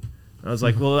kid. I was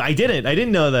like, well, I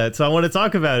didn't know that, so I want to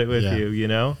talk about it with you. You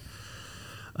know,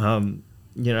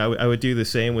 I would do the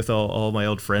same with all my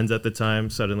old friends at the time.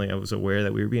 Suddenly, I was aware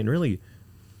that we were being really,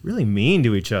 really mean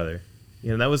to each other. You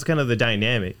know, that was kind of the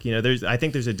dynamic. You know, I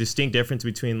think there's a distinct difference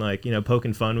between like, you know,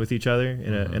 poking fun with each other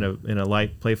in a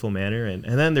light, playful manner, and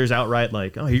then there's outright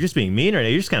like, oh, you're just being mean right now.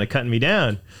 You're just kind of cutting me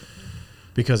down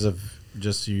because of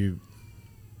just you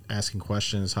asking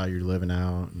questions, how you're living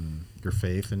out, and your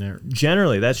faith in there.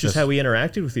 Generally, that's just how we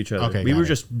interacted with each other. Okay, we were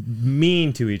just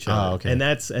mean to each other, okay. and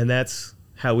that's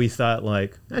how we thought.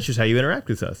 Like, that's just how you interact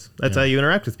with us. That's how you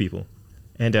interact with people.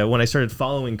 And when I started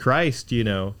following Christ, you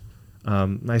know.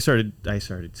 I started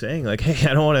saying like, hey,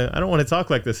 I don't want to talk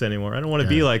like this anymore. I don't want to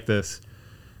be like this.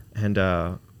 And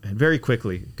very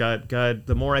quickly, God,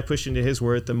 the more I pushed into His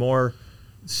word, the more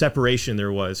separation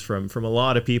there was from a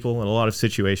lot of people and a lot of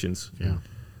situations. Yeah.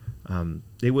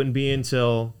 It wouldn't be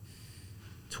until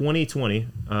 2020.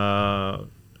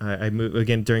 I moved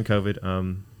again during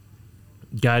COVID.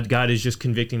 God is just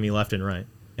convicting me left and right,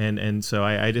 and so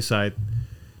I decide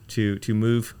to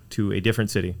move to a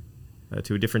different city.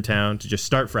 To a different town, to just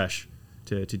start fresh,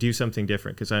 to do something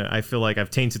different, because I feel like I've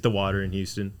tainted the water in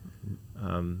Houston.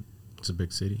 It's a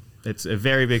big city. It's a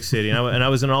very big city, and I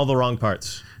was in all the wrong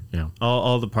parts. Yeah,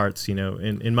 all the parts. You know,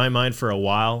 in my mind, for a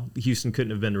while, Houston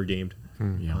couldn't have been redeemed.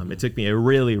 Yeah. It took me a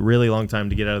really, really long time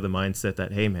to get out of the mindset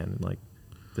that, hey, man, like.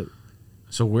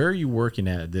 So where are you working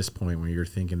at this point when you're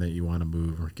thinking that you want to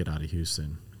move or get out of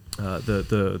Houston?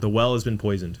 The well has been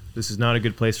poisoned. This is not a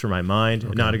good place for my mind.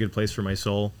 Not a good place for my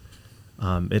soul.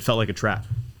 It felt like a trap.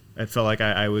 It felt like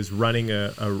I was running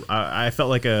I felt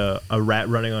like a rat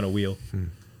running on a wheel.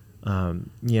 You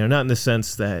know, not in the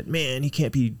sense that, man, you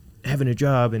can't be having a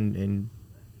job and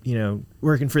you know,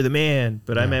 working for the man,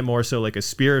 but I meant more so like a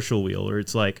spiritual wheel, or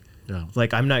it's like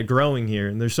I'm not growing here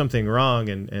and there's something wrong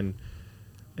and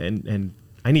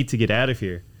I need to get out of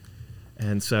here.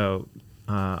 And so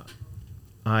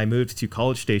I moved to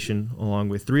College Station along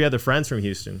with 3 other friends from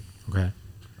Houston. Okay.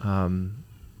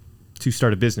 To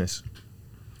start a business.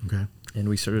 Okay. And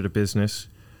we started a business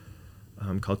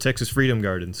called Texas Freedom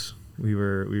Gardens. We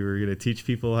were going to teach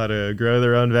people how to grow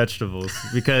their own vegetables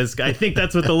because I think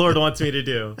that's what the Lord wants me to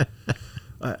do.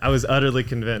 I was utterly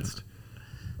convinced.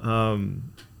 And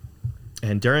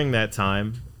during that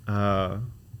time,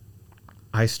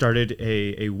 I started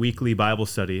a weekly Bible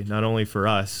study, not only for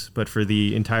us, but for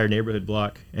the entire neighborhood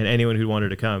block and anyone who wanted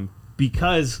to come,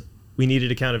 because we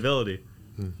needed accountability.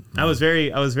 I was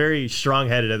very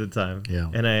strong-headed at the time. Yeah.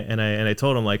 And I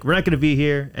told him, like, we're not going to be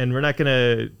here and we're not going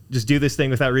to just do this thing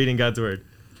without reading God's word.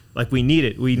 Like, we need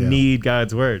it. We need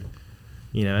God's word.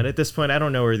 You know, and at this point I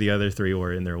don't know where the other 3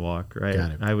 were in their walk, right?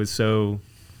 Got it. I was so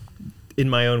in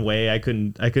my own way, I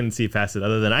couldn't see past it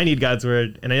other than I need God's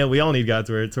word, and I know we all need God's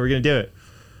word, so we're going to do it.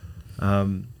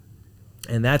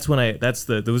 And that's when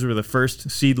those were the first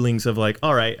seedlings of like,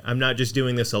 all right, I'm not just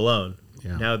doing this alone.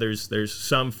 Yeah. Now there's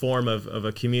some form of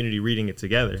a community reading it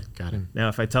together. Got it. Now,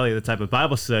 if I tell you the type of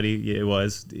Bible study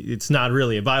it's not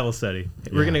really a Bible study.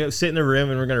 We're going to go sit in a room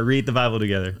and we're going to read the Bible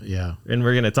together. Yeah. And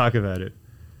we're going to talk about it.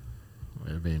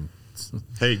 I mean,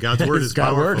 hey, God's word is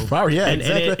powerful. Power, yeah,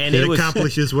 exactly. And it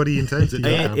accomplishes what He intends it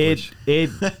to accomplish.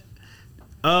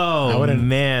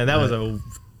 Man, that was a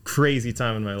crazy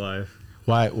time in my life.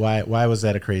 Why was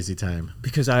that a crazy time?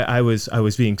 Because I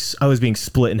was being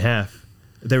split in half.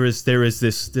 There was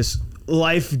this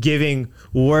life-giving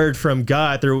word from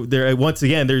God. There once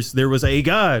again there was a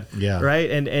God, right?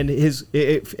 And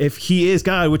if He is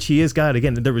God, which He is God,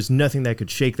 again, there was nothing that could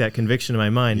shake that conviction in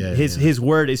my mind. His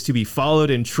word is to be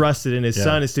folled and trusted, and His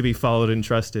Son is to be followed and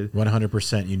trusted.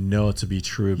 100%, you know it to be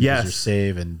true because you're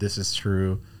saved, and this is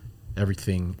true.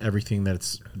 Everything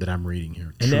that I'm reading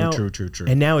here. True.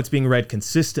 And now it's being read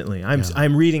consistently.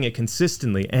 I'm reading it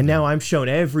consistently, and now I'm shown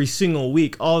every single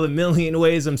week all the million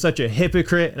ways I'm such a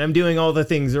hypocrite, and I'm doing all the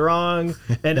things wrong,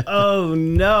 and oh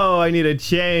no, I need a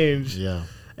change. Yeah.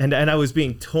 And I was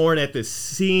being torn at the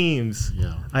seams.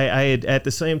 Yeah. I had at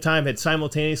the same time had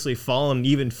simultaneously fallen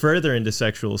even further into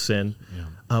sexual sin,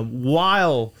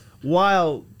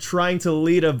 while trying to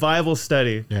lead a Bible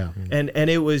study. Yeah. And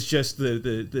it was just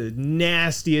the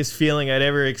nastiest feeling I'd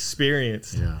ever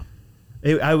experienced. Yeah.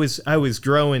 I was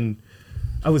growing,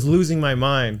 I was losing my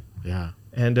mind. Yeah.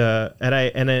 And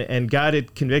God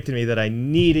had convicted me that I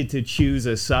needed to choose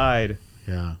a side.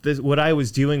 Yeah. What I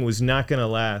was doing was not going to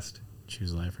last.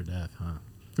 Choose life or death, huh?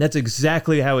 That's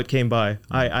exactly how it came by.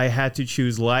 I had to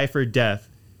choose life or death.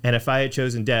 And if I had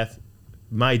chosen death,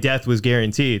 my death was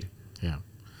guaranteed. Yeah.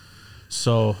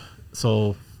 So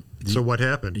So what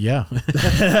happened? Yeah.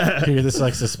 Here, this is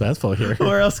like suspenseful here.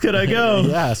 Where else could I go?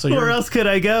 Yeah. So Where else could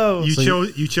I go?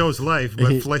 You chose life,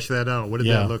 but flesh that out. What did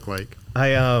Yeah. that look like?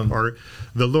 Or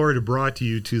The Lord brought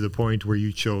you to the point where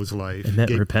you chose life. it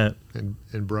meant repent.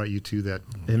 and brought you to that.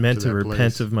 It meant to that repent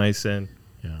place. of my sin,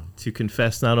 Yeah. to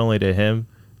confess not only to Him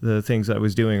the things I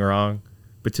was doing wrong,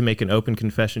 but to make an open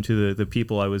confession to the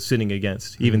people I was sinning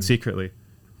against, even secretly.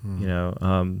 You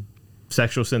know,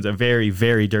 sexual sin's a very,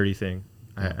 very dirty thing.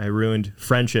 I ruined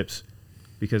friendships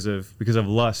because of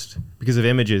lust, because of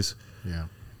images, Yeah.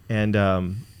 and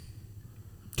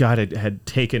God had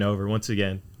taken over once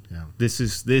again. Yeah. This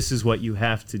is what you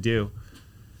have to do.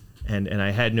 And I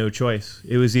had no choice.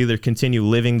 It was either continue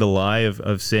living the lie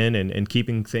of sin and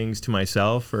keeping things to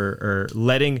myself, or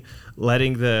letting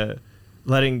the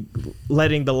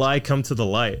lie come to the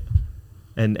light,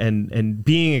 and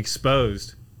being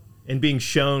exposed and being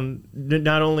shown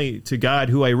not only to God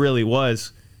who I really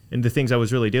was and the things I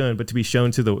was really doing, but to be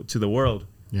shown to the world,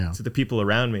 Yeah. to the people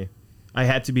around me. I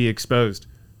had to be exposed.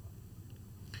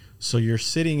 So you're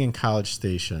sitting in College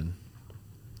Station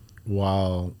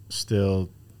while still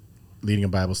leading a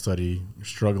Bible study,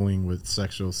 struggling with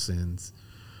sexual sins,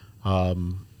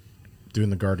 doing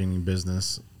the gardening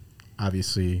business.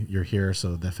 Obviously, you're here,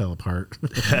 so that fell apart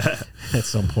at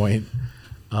some point.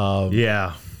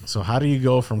 Yeah. So how do you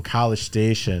go from College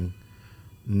Station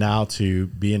now to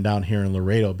being down here in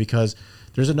Laredo? Because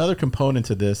there's another component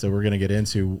to this that we're going to get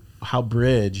into, how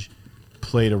Bridge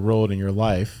played a role in your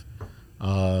life,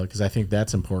 because I think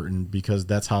that's important, because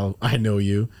that's how I know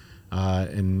you,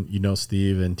 and you know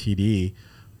Steve and TD.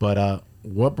 But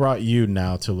what brought you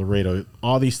now to Laredo?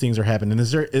 All these things are happening.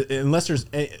 Is there, unless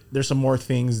there's some more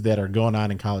things that are going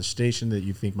on in College Station that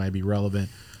you think might be relevant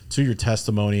to your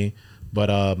testimony,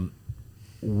 but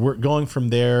we're going from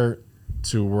there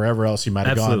to wherever else you might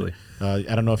have Absolutely. gone.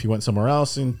 I don't know if you went somewhere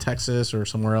else in Texas or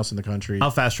somewhere else in the country. I'll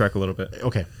fast track a little bit.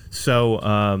 Okay. So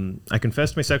I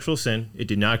confessed my sexual sin. It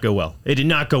did not go well. It did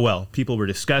not go well. People were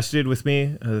disgusted with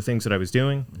me, the things that I was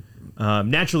doing.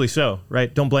 Naturally so,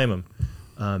 right? Don't blame them.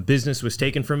 Business was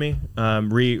taken from me,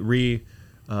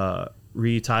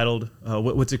 retitled.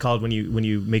 What's it called when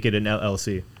you make it an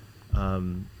LLC?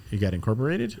 You got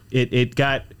incorporated? It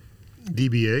got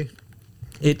DBA.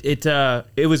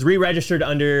 it was re-registered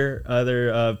under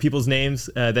other people's names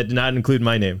that did not include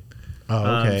my name.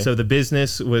 Oh, okay. So the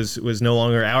business was no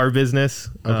longer our business.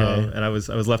 Okay. And I was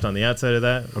left on the outside of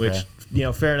that, which,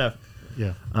 fair enough.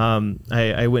 Yeah.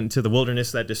 I went into the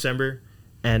wilderness that December,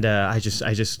 and I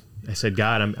said,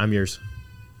 God, I'm yours.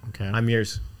 Okay. I'm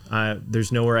yours.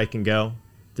 There's nowhere I can go.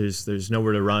 There's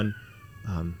nowhere to run.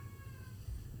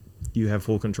 You have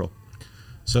full control.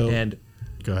 So And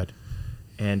go ahead.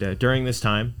 And during this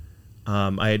time,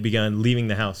 I had begun leaving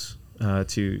the house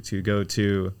to go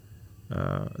to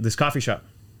this coffee shop.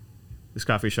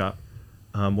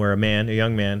 Where a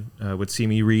young man, would see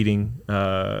me reading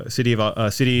City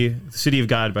of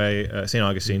God by St.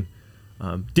 Augustine.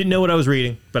 Didn't know what I was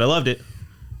reading, but I loved it.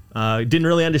 Didn't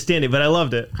really understand it, but I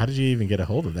loved it. How did you even get a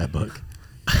hold of that book?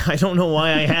 I don't know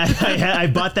why I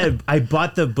bought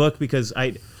the book because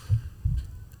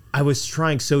I was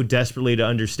trying so desperately to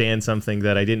understand something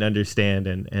that I didn't understand,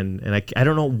 and I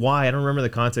don't know why. I don't remember the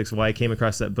context of why I came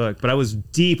across that book, but I was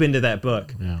deep into that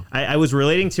book. Yeah. I was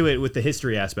relating to it with the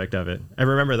history aspect of it. I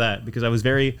remember that because I was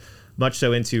very much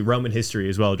so into Roman history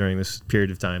as well during this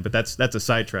period of time. But that's a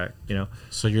sidetrack,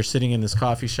 So you're sitting in this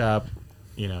coffee shop,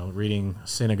 reading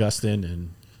St. Augustine,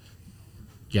 and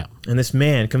yeah. And this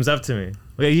man comes up to me.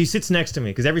 He sits next to me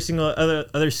because every single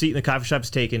other seat in the coffee shop is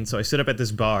taken. So I sit up at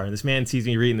this bar, and this man sees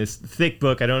me reading this thick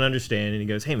book I don't understand, and he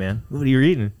goes, "Hey, man, what are you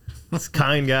reading?" This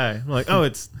kind guy. I'm like, "Oh,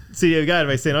 it's City of God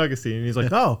by St. Augustine." And he's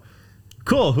like, "Oh,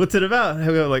 cool. What's it about?" I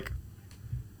go like,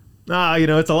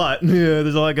 it's a lot.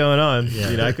 There's a lot going on.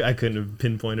 Yeah. I couldn't have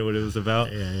pinpointed what it was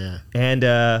about. Yeah.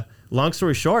 And long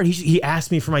story short, he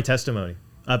asked me for my testimony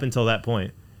up until that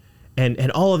point.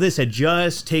 And all of this had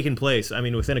just taken place.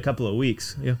 Within a couple of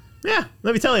weeks. Yeah,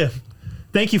 let me tell you.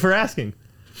 Thank you for asking.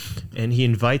 And he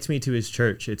invites me to his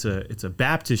church. It's a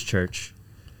Baptist church.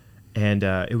 And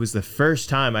it was the first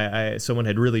time someone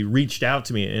had really reached out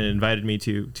to me and invited me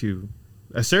to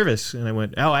a service. And I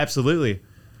went, oh, absolutely.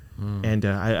 And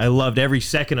I loved every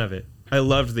second of it. I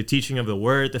loved the teaching of the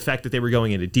word, the fact that they were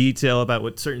going into detail about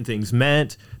what certain things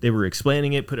meant. They were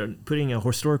explaining it, putting a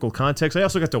historical context. I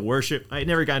also got to worship. I had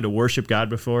never gotten to worship God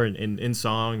before in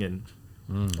song, and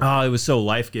it was so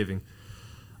life-giving.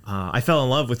 I fell in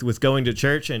love with going to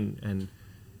church and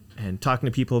talking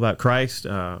to people about Christ,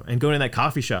 and going to that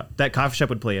coffee shop. That coffee shop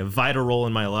would play a vital role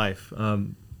in my life.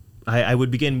 I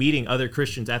would begin meeting other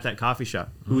Christians at that coffee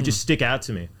shop who would just stick out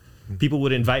to me. people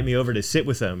would invite me over to sit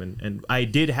with them. And I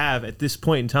did have, at this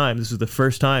point in time, this was the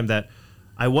first time that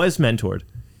I was mentored.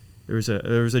 There was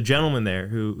a gentleman there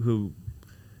who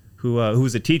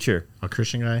was a teacher. A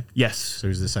Christian guy? Yes. So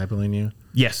he's discipling you?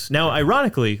 Yes. Now,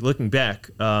 ironically, looking back,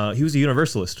 he was a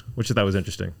universalist, which I thought was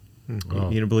interesting. Oh.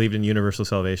 Believed in universal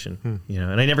salvation.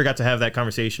 And I never got to have that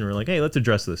conversation where like, hey, let's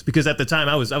address this, because at the time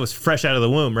I was fresh out of the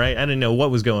womb, right? I didn't know what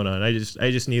was going on. I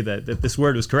just knew that this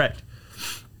word was correct.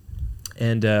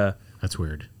 And that's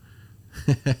weird.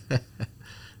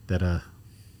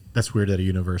 That's weird that a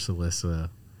universalist.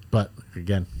 But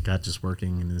again, God just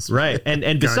working in this right.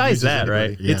 And besides that,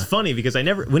 right? Yeah. It's funny because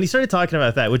when he started talking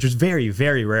about that, which was very,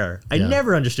 very rare, I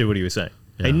never understood what he was saying.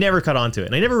 Yeah. I never caught on to it,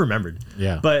 and I never remembered.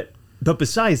 Yeah. But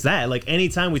besides that, like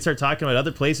anytime we start talking about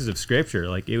other places of scripture,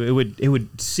 like it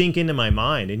would sink into my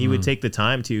mind, and he would take the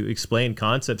time to explain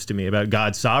concepts to me about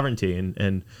God's sovereignty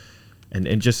and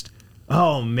just,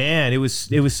 oh man, it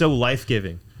was so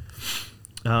life-giving.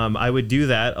 I would do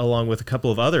that along with a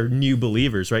couple of other new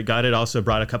believers, right? God had also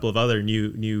brought a couple of other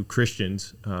new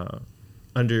Christians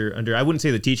under I wouldn't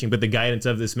say the teaching, but the guidance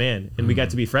of this man, and we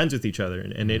got to be friends with each other,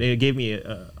 and it gave me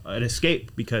an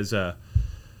escape because I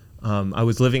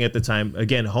was living at the time,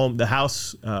 again, the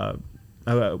house,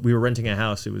 we were renting a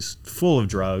house. It was full of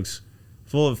drugs,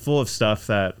 full of stuff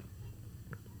that,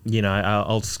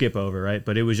 I'll skip over, right?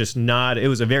 But it was just it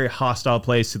was a very hostile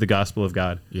place to the gospel of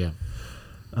God. Yeah.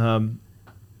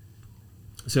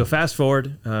 So fast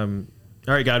forward.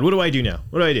 All right, God, what do I do now?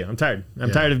 What do I do? I'm tired.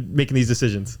 I'm tired of making these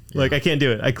decisions. Like, I can't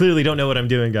do it. I clearly don't know what I'm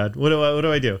doing, God. What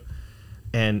do I do?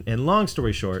 And long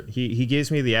story short, he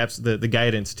gives me the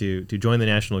guidance to join the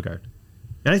National Guard.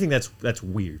 And I think that's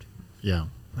weird. Yeah.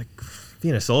 Like,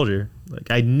 being a soldier, like,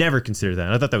 I never considered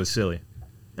that. I thought that was silly.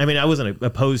 I mean, I wasn't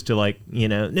opposed to, like,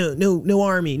 no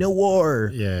army, no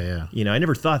war. Yeah, yeah. I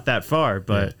never thought that far,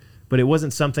 but it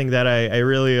wasn't something that I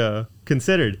really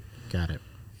considered. Got it.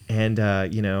 And,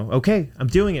 okay, I'm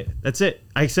doing it. That's it.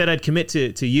 I said I'd commit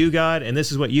to you, God, and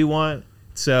this is what you want.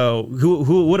 So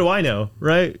what do I know,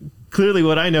 right? Clearly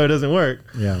what I know doesn't work.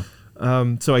 Yeah.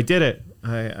 So I did it.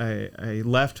 I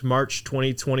left March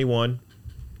 2021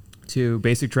 to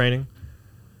basic training.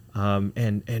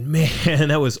 And man,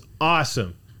 that was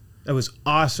awesome. That was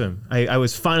awesome. I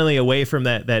was finally away from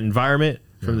that environment,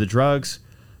 from the drugs.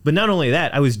 But not only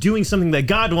that, I was doing something that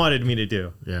God wanted me to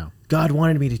do. Yeah. God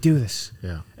wanted me to do this.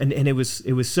 Yeah. And it was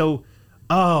so,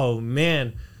 oh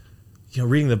man,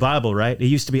 reading the Bible, right? It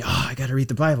used to be, I got to read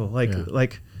the Bible.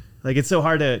 Like it's so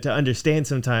hard to understand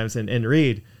sometimes and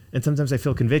read. And sometimes I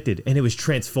feel convicted, and it was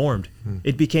transformed.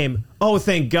 It became, oh,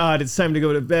 thank God, it's time to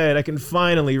go to bed. I can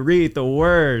finally read the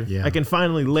Word. Yeah. I can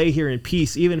finally lay here in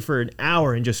peace, even for an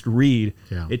hour, and just read.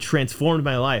 Yeah. It transformed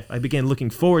my life. I began looking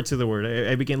forward to the Word.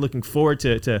 I began looking forward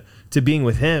to being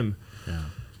with Him. Yeah.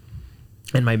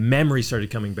 And my memory started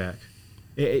coming back.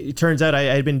 It turns out I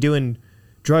had been doing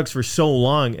drugs for so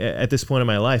long at this point in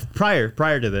my life. Prior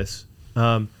to this,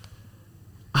 my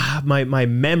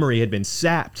memory had been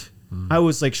sapped. I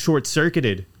was like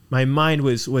short-circuited. My mind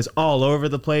was all over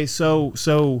the place,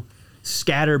 so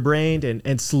scatterbrained,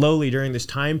 and slowly during this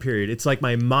time period, it's like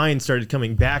my mind started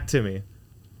coming back to me.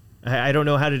 I don't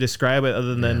know how to describe it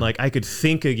other than like I could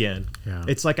think again. Yeah.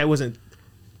 It's like I wasn't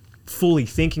fully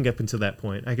thinking up until that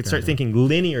point. I could start thinking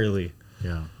linearly.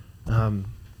 Yeah.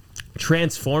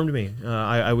 Transformed me.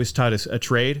 I was taught a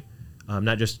trade.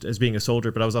 Not just as being a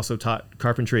soldier, but I was also taught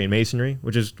carpentry and masonry,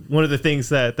 which is one of the things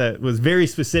that was very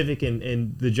specific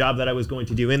in the job that I was going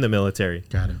to do in the military.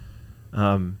 Got it.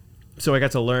 So I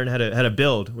got to learn how to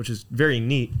build, which is very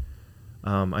neat.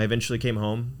 I eventually came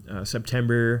home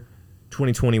September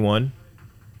 2021,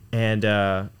 and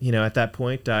at that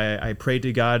point I prayed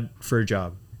to God for a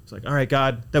job. It's like, all right,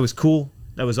 God, that was cool,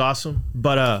 that was awesome,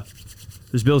 but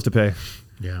there's bills to pay.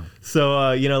 Yeah.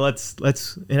 So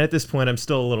let's and at this point I'm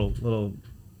still a little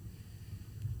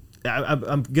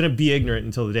I'm gonna be ignorant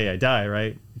until the day I die,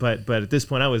 right? But at this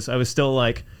point I was still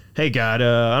like, hey God,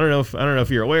 I don't know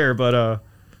if you're aware, but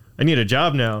I need a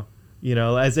job now,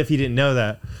 as if he didn't know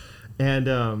that. And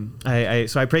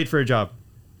so I prayed for a job,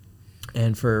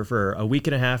 and for a week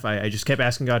and a half I just kept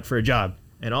asking God for a job,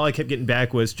 and all I kept getting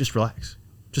back was just relax,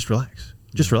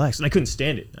 and I couldn't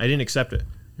stand it. I didn't accept it.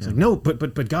 It's like, no,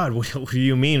 but God, what do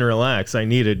you mean relax? I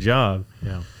need a job.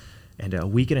 Yeah. And a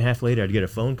week and a half later, I'd get a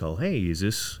phone call. Hey, is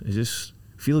this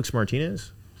Felix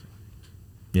Martinez?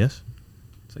 Yes.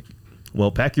 It's like, well,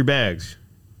 pack your bags.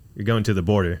 You're going to the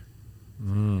border.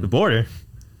 The border?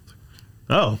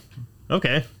 Oh,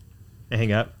 okay. I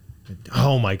hang up.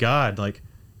 Oh my God, like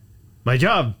my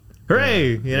job.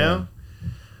 Hooray, you know?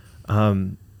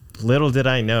 little did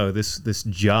I know this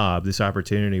job, this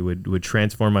opportunity would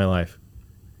transform my life.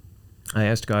 I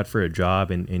asked God for a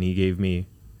job, and he gave me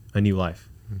a new life.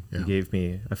 Yeah. He gave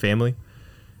me a family.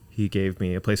 He gave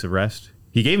me a place of rest.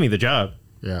 He gave me the job,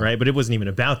 right? But it wasn't even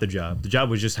about the job. The job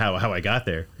was just how I got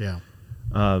there. Yeah.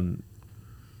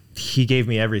 He gave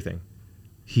me everything.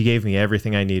 He gave me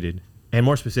everything I needed. And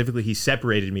more specifically, he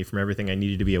separated me from everything I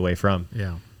needed to be away from.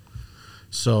 Yeah.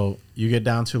 So you get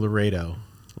down to Laredo.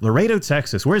 Laredo,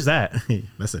 Texas. Where's that?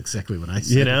 That's exactly what I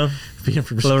said. You know? Being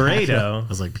from Laredo. Chicago, I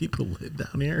was like, people live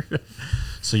down here.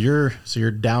 So you're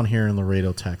down here in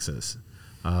Laredo, Texas.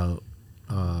 God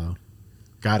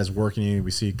is working you.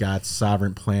 We see God's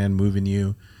sovereign plan moving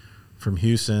you from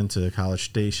Houston to College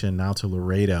Station, now to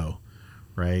Laredo,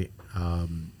 right?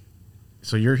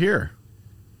 So you're here.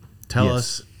 Tell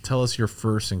us your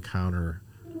first encounter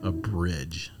of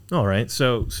Bridge. All right.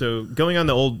 So going on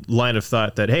the old line of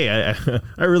thought that, hey,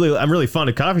 I'm really fond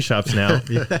of coffee shops now.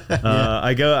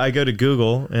 I go to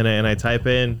Google and I type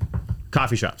in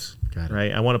coffee shops. Got it.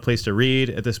 Right. I want a place to read.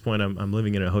 At this point, I'm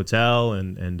living in a hotel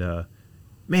and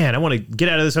man, I want to get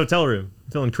out of this hotel room.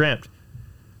 I'm feeling cramped.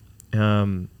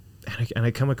 And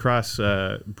I come across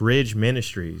Bridge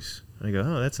Ministries. And I go,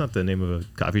 oh, that's not the name of a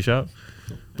coffee shop.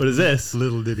 What is this?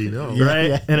 Little did he know. Right?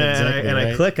 Yeah, and right.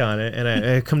 I click on it, and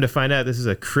I come to find out this is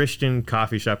a Christian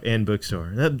coffee shop and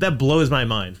bookstore. That blows my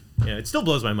mind. Yeah, it still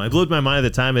blows my mind. It blew my mind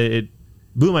at the time. It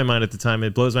blew my mind at the time.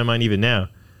 It blows my mind even now.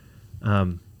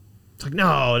 It's like,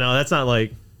 no, that's not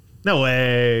like, no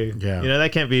way. Yeah. You know,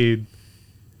 that can't be,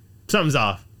 something's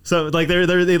off. So like they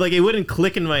like, it wouldn't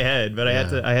click in my head, but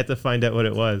I had to find out what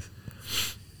it was.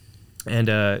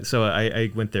 And so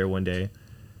I went there one day.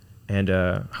 And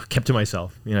kept to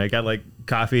myself. You know, I got like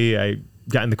coffee. I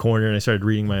got in the corner and I started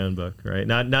reading my own book. Right,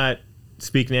 not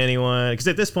speaking to anyone, because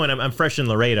at this point I'm fresh in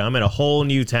Laredo. I'm in a whole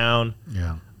new town.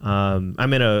 Yeah.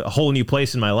 I'm in a whole new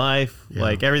place in my life. Yeah.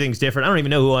 Like everything's different. I don't even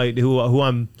know who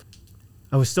I'm.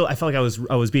 I felt like I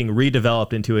was being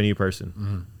redeveloped into a new person.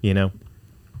 Mm-hmm. You know,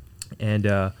 and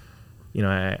you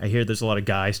know, I hear there's a lot of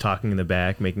guys talking in the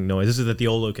back, making noise. This is at the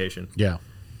old location. Yeah.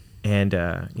 And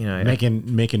you know,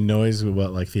 making noise with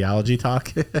what, like theology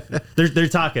talk? they're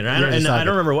talking, right? I don't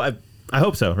remember what. I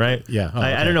hope so, right? Yeah. Oh,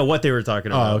 I don't know what they were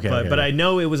talking about, but okay. I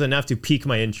know it was enough to pique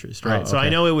my interest, right? Oh, So I okay.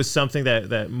 know it was something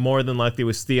that more than likely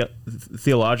was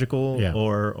theological, Yeah.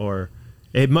 or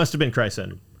it must have been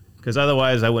Christ-centered, because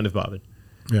otherwise I wouldn't have bothered.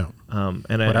 Yeah.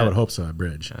 But I would hope so at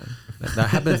Bridge. That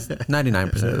happens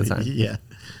 99% of the time. Yeah.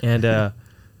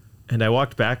 And I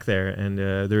walked back there, and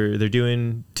they're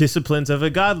doing Disciplines of a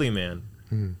Godly Man.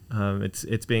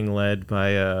 It's being led by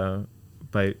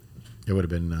It would have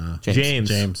been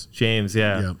James,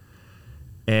 yeah. Yep.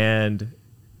 And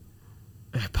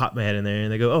I pop my head in there,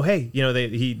 and they go, "Oh, hey," you know,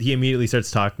 he immediately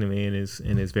starts talking to me in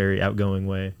his very outgoing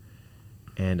way,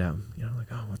 and you know, I'm like,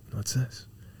 "Oh, what's this?"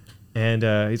 And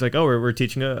he's like, "Oh, we're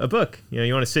teaching a book. You know,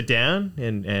 you want to sit down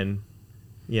and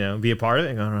you know, be a part of it?"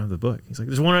 I go, "I don't have the book." He's like,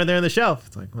 "There's one right there on the shelf."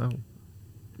 It's like, well,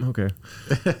 okay,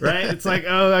 right? It's like,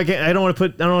 oh, I don't want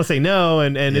to say no,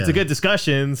 and it's a good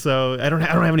discussion, so I don't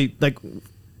have any, like,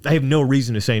 I have no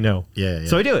reason to say no. Yeah.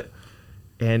 So I do it,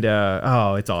 and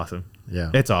it's awesome.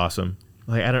 Yeah. It's awesome.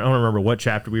 Like, I don't remember what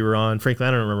chapter we were on. Frankly,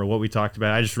 I don't remember what we talked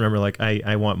about. I just remember, like,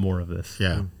 I want more of this.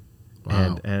 Yeah.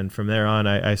 Wow. And from there on,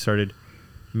 I started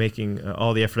making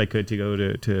all the effort I could to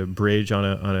go to Bridge on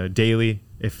a daily,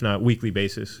 if not weekly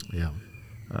basis. Yeah.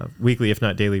 Weekly, if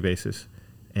not daily basis.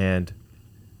 And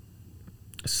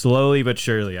slowly but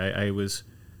surely, I was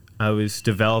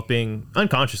developing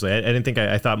unconsciously. I didn't think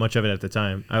I thought much of it at the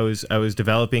time. I was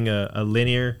developing a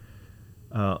linear,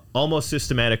 almost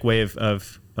systematic way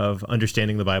of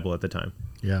understanding the Bible at the time.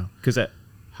 Yeah. Because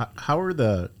how are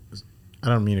the? I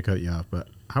don't mean to cut you off, but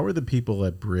how are the people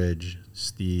at Bridge,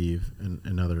 Steve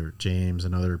and other James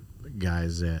and other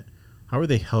guys how are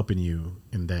they helping you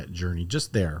in that journey?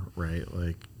 Just there, right?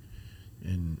 Like,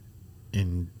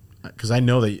 because I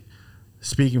know that,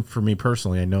 speaking for me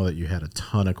personally, I know that you had a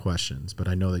ton of questions, but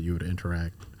I know that you would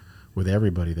interact with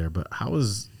everybody there. But how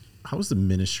is the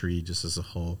ministry just as a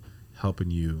whole helping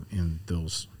you in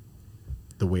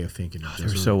the way of thinking? They were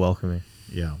so welcoming.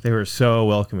 Yeah, they were so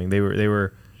welcoming. They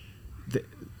were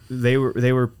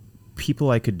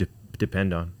people I could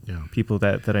depend on. Yeah, people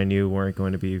that I knew weren't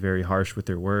going to be very harsh with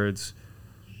their words,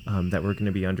 that were going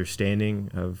to be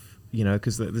understanding of, you know,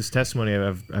 because this testimony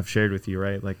I've shared with you,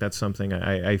 right? Like, that's something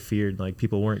I feared. Like,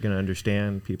 people weren't going to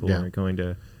understand. People weren't going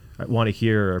to want to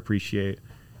hear or appreciate,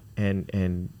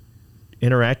 and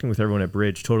interacting with everyone at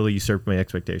Bridge totally usurped my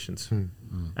expectations.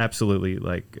 Absolutely.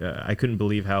 Like, I couldn't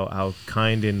believe how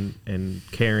kind and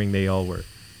caring they all were.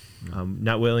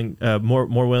 Not willing, more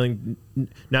willing,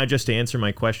 not just to answer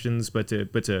my questions, but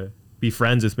to be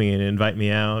friends with me and invite me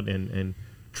out and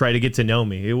try to get to know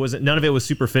me. None of it was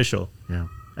superficial. Yeah.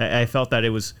 I felt that it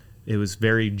was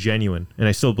very genuine, and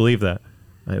I still believe that.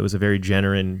 It was a very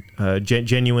genuine.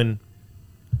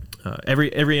 Every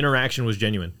interaction was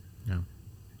genuine. Yeah.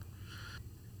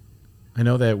 I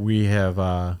know that we have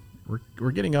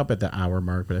we're getting up at the hour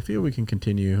mark, but I feel we can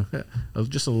continue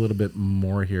just a little bit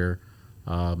more here.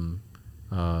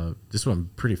 This one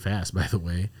pretty fast, by the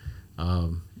way.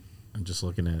 I'm just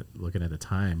looking at the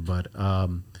time, but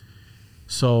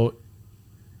so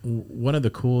one of the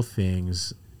cool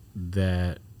things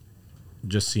that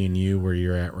just seeing you where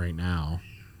you're at right now.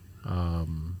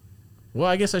 Well,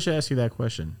 I guess I should ask you that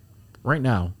question. Right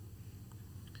now,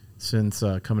 since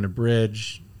coming to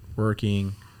Bridge,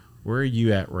 working, where are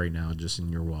you at right now, just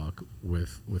in your walk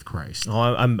with Christ? Oh,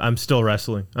 I'm still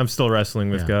wrestling. I'm still wrestling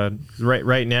with God.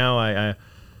 Right now,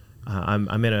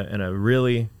 I'm in a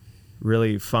really,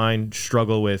 really fine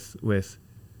struggle with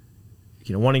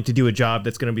wanting to do a job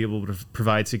that's going to be able to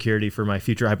provide security for my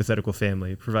future hypothetical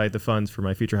family, provide the funds for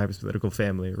my future hypothetical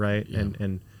family, right? Yeah.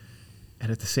 And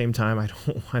at the same time, I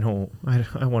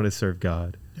want to serve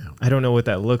God. Yeah. I don't know what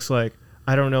that looks like.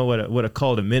 I don't know what a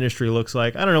call to ministry looks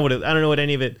like. I don't know what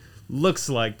any of it looks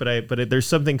like. But there's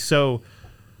something so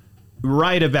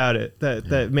right about it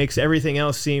that makes everything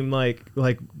else seem like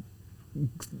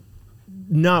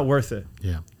not worth it.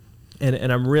 Yeah.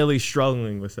 And I'm really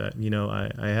struggling with that.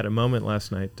 I had a moment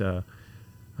last night.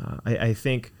 I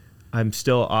think I'm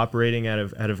still operating out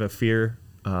of a fear,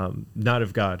 not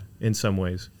of God in some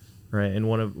ways, right? And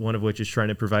one of which is trying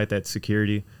to provide that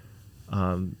security.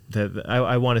 That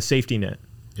I want a safety net.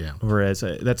 Yeah. Whereas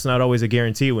that's not always a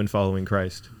guarantee when following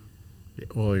Christ.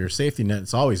 Well, your safety net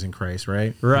is always in Christ,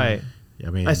 right? Right. I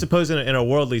mean, I suppose in a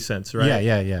worldly sense, right?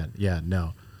 Yeah.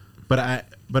 No, but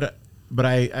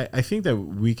I think that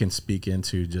we can speak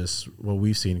into just what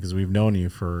we've seen, because we've known you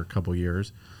for a couple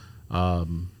years,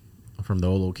 from the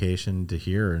old location to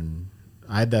here, and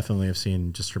I definitely have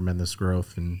seen just tremendous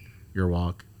growth in your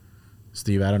walk.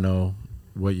 Steve, I don't know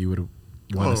what you would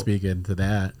want to speak into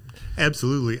that.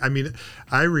 Absolutely. I mean,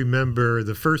 I remember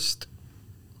the first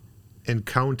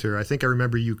encounter. I think I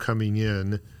remember you coming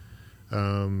in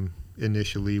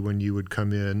initially when you would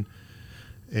come in,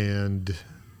 and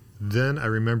then I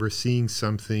remember seeing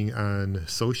something on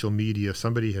social media.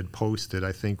 Somebody had posted,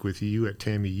 I think, with you at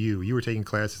Tammy U. You were taking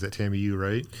classes at Tammy U,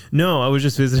 right? No, I was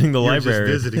just visiting the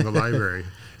library. Just visiting the library.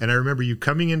 And I remember you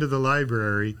coming into the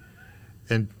library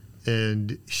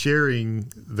and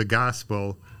sharing the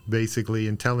gospel, basically,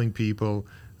 and telling people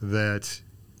that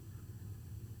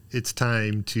it's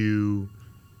time to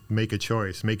make a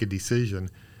choice, make a decision.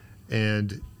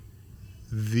 And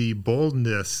the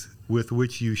boldness with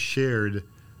which you shared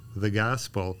the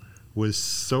gospel was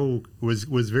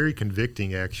very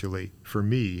convicting, actually, for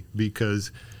me,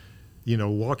 because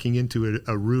walking into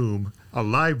a room, a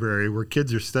library where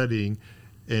kids are studying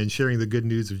and sharing the good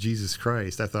news of Jesus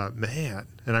Christ, I thought, man.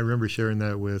 And I remember sharing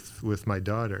that with my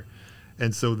daughter,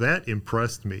 and so that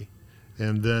impressed me.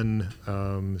 And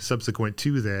then subsequent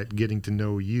to that, getting to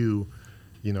know you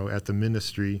at the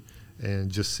ministry and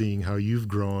just seeing how you've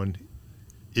grown,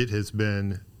 it has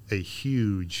been a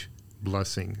huge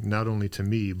blessing, not only to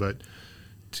me, but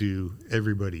to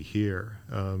everybody here,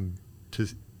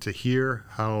 to hear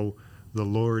how the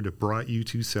Lord brought you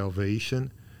to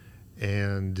salvation,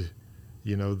 and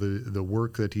the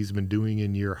work that he's been doing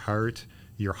in your heart,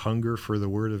 your hunger for the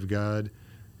word of God,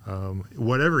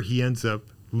 whatever he ends up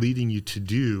leading you to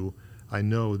do, I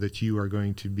know that you are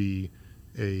going to be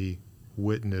a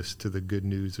witness to the good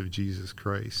news of Jesus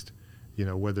Christ,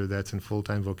 whether that's in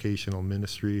full-time vocational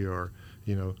ministry or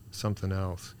something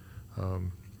else.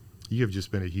 You have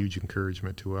just been a huge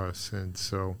encouragement to us, and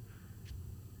so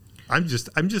I'm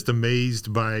just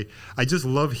amazed by. I just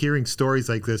love hearing stories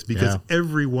like this, because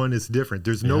everyone is different.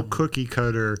 There's no cookie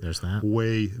cutter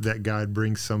way that God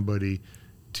brings somebody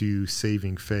to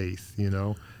saving faith,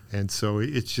 and so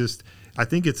it's just. I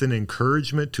think it's an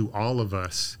encouragement to all of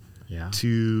us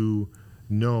to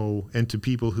know, and to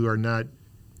people who have not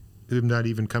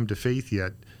even come to faith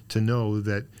yet, to know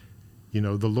that.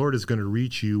 The Lord is going to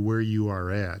reach you where you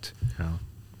are at. Yeah.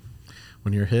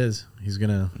 When you're his, he's going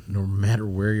to, no matter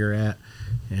where you're at.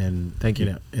 And thank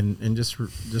you. And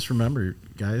just remember,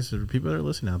 guys, there are people that are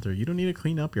listening out there, you don't need to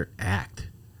clean up your act,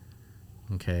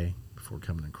 okay, before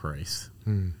coming to Christ.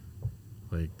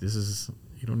 Like,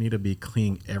 you don't need to be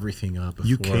cleaning everything up before.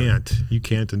 You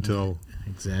can't until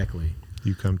exactly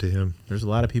you come to him. There's a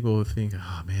lot of people who think,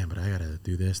 oh man, but I got to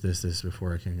do this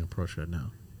before I can approach it. No.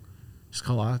 Just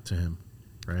call out to him.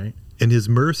 right? And his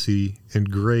mercy and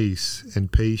grace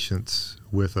and patience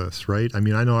with us, right? I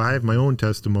mean, I know I have my own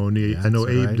testimony. Yeah, I know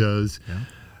that's Abe right. does. Yeah.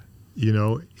 You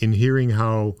know, in hearing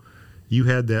how you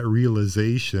had that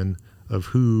realization of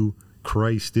who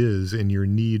Christ is and your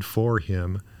need for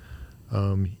him,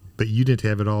 but you didn't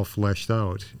have it all fleshed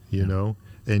out, you know,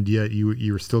 and yet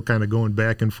you were still kind of going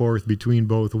back and forth between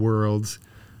both worlds,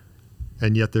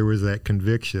 and yet there was that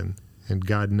conviction, and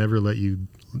God never let you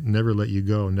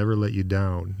go, never let you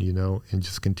down, you know, and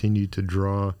just continued to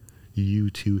draw you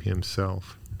to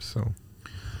himself. So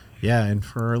Yeah, and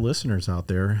for our listeners out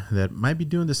there that might be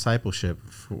doing discipleship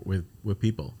with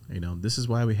people, you know, this is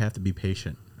why we have to be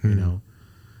patient. You know,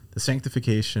 the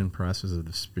sanctification process of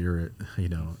the Spirit, you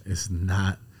know, is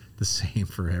not the same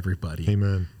for everybody.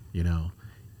 amen. You know,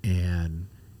 and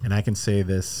I can say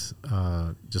this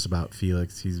just about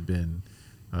Felix. He's been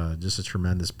just a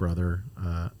tremendous brother.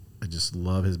 I just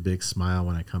love his big smile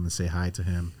when I come and say hi to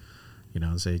him. You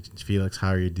know, and say, Felix, how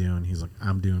are you doing? He's like,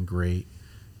 I'm doing great.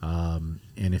 And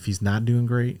if he's not doing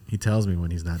great, he tells me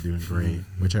when he's not doing great,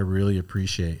 which I really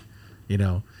appreciate, you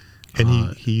know.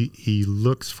 And he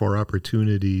looks for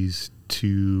opportunities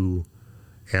to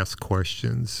ask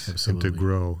questions Absolutely. and to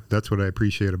grow. That's what I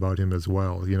appreciate about him as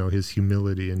well. You know, his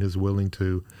humility and his willing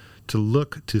to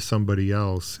look to somebody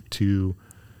else to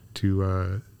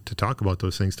talk about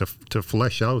those things, to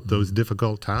flesh out those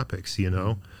difficult topics, you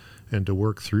know, and to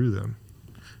work through them.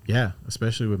 Yeah,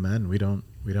 especially with men, we don't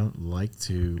like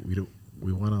to,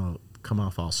 we want to come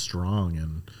off all strong,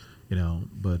 and you know,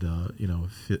 but you know,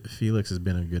 Felix has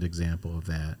been a good example of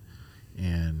that,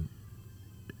 and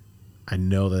I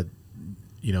know that,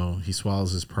 you know, he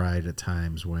swallows his pride at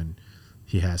times when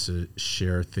he has to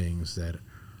share things that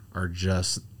are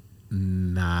just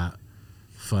not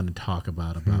fun to talk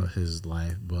about his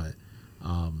life, but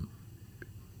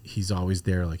he's always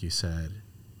there, like you said.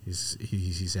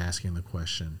 He's asking the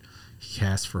question. He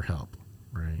asks for help,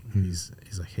 right? He's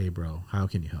like, hey, bro, how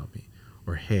can you help me?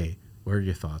 Or, hey, what are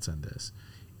your thoughts on this?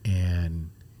 And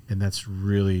that's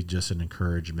really just an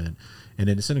encouragement. And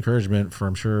it's an encouragement for,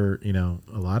 I'm sure, you know,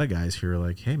 a lot of guys here are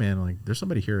like, hey, man, like, there's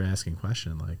somebody here asking a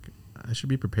question. Like, I should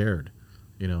be prepared,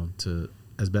 you know, to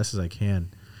as best as I can.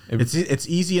 It's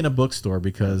easy in a bookstore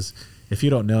because if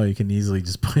you don't know, you can easily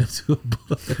just point them to a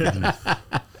book.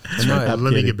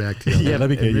 Let me get back to you. Yeah, let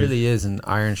me get It you. really is an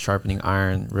iron sharpening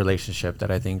iron relationship that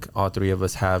I think all three of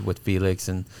us have with Felix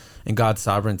and God's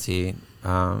sovereignty.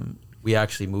 We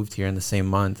actually moved here in the same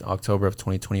month, October of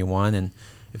 2021, and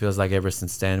it feels like ever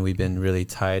since then we've been really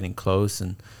tight and close.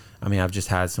 And I mean, I've just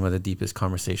had some of the deepest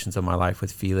conversations of my life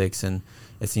with Felix, and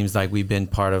it seems like we've been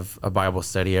part of a Bible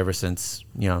study ever since,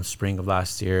 you know, spring of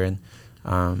last year. And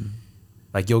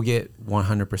like, you'll get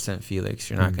 100% Felix.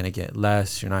 You're not going to get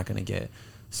less. You're not going to get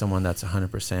someone that's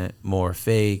 100% more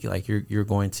fake. Like, you're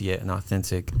going to get an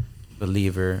authentic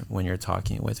believer when you're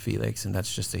talking with Felix, and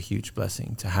that's just a huge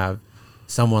blessing to have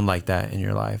someone like that in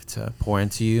your life to pour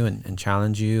into you and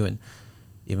challenge you and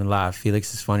even laugh.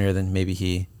 Felix is funnier than maybe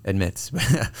he admits.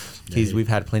 We've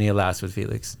had plenty of laughs with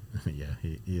Felix. Yeah,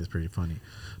 he is pretty funny.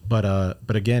 But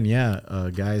again,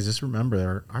 guys, just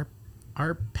remember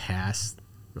our past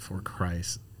before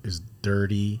Christ is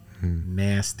dirty,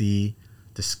 nasty,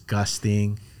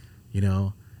 disgusting, you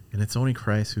know, and it's only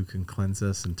Christ who can cleanse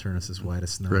us and turn us as white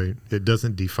as snow. Right. It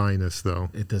doesn't define us, though.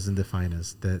 It doesn't define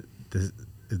us.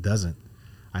 It doesn't.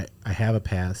 I have a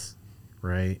past,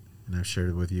 right? And I've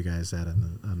shared with you guys that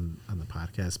on the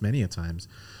podcast many a times,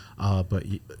 but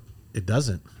it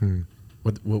doesn't.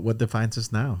 What defines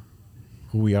us now?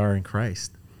 Who we are in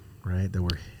Christ, right? That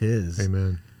we're His.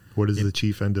 Amen. What is the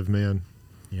chief end of man?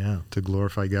 Yeah. To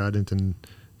glorify God and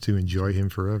to enjoy Him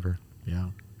forever.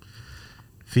 Yeah.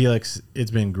 Felix,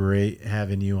 it's been great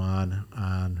having you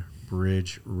on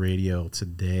Bridge Radio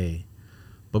today.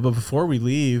 But before we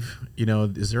leave, you know,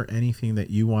 is there anything that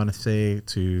you want to say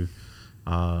to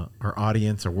our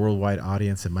audience, our worldwide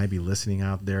audience that might be listening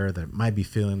out there, that might be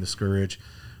feeling discouraged,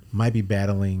 might be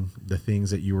battling the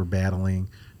things that you were battling?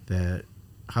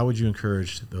 How would you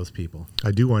encourage those people?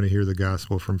 I do want to hear the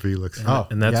gospel from Felix.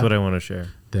 And that's what I want to share.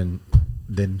 Then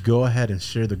go ahead and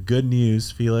share the good news,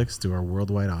 Felix, to our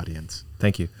worldwide audience.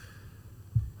 Thank you.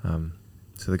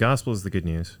 So the gospel is the good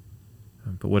news.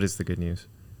 But what is the good news?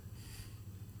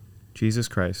 Jesus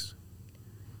Christ,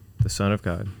 the Son of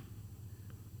God,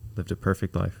 lived a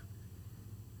perfect life.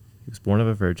 He was born of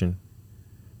a virgin,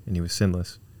 and he was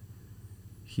sinless.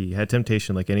 He had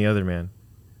temptation like any other man,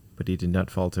 but he did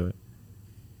not fall to it.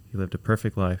 He lived a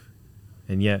perfect life,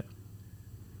 and yet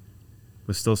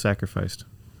was still sacrificed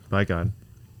by God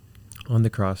on the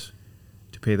cross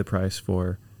to pay the price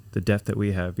for the death that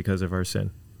we have because of our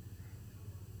sin.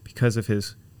 because of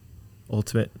his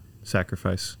ultimate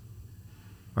sacrifice,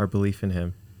 our belief in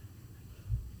him,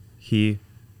 he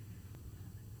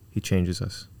changes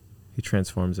us. He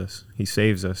transforms us. He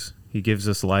saves us. He gives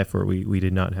us life where we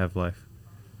did not have life.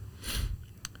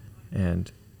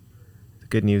 And the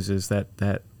good news is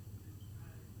that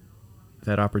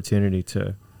opportunity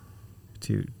to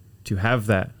have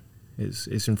that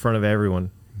is in front of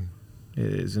everyone. It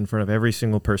is in front of every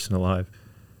single person alive.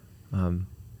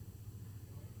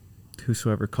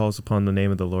 Whosoever calls upon the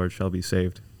name of the Lord shall be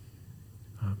saved.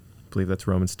 I believe that's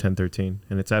Romans 10:13,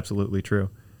 and it's absolutely true.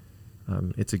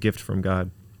 It's a gift from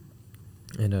God.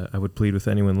 And I would plead with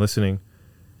anyone listening,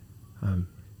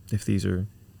 if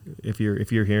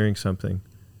you're hearing something,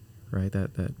 right,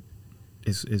 that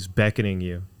is beckoning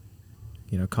you,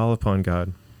 call upon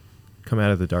God, come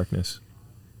out of the darkness,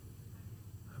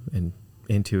 and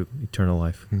into eternal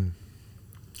life,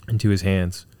 into His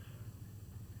hands,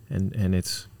 and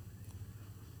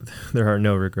there are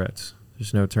no regrets.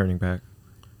 There's no turning back.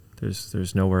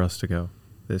 There's nowhere else to go.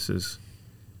 This is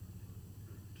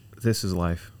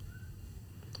life.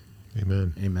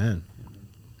 Amen. Amen.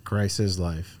 Christ is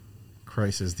life.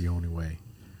 Christ is the only way.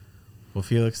 Well,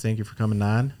 Felix, thank you for coming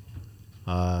on.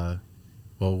 Well,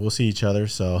 we'll see each other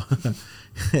so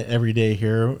every day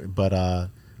here, but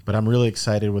I'm really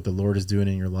excited what the Lord is doing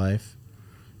in your life,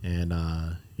 and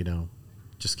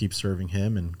just keep serving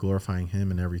Him and glorifying Him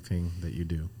in everything that you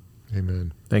do.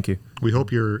 Amen. Thank you. We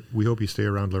hope you stay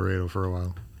around Laredo for a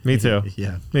while. Me too.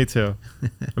 Yeah. Me too.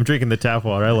 I'm drinking the tap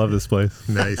water. I love this place.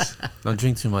 Nice. Don't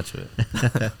drink too much of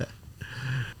it.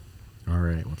 All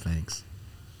right. Well, thanks.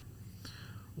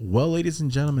 Well, ladies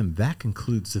and gentlemen, that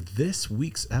concludes this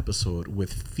week's episode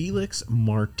with Felix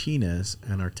Martinez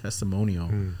and our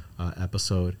testimonial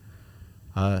episode.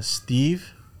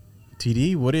 Steve,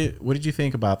 TD, what did you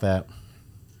think about that?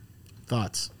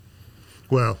 Thoughts?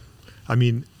 Well, I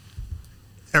mean,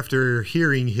 after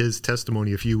hearing his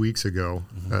testimony a few weeks ago,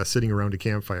 sitting around a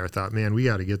campfire, I thought, man, we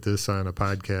got to get this on a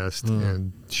podcast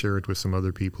and share it with some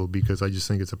other people, because I just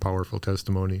think it's a powerful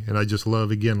testimony. And I just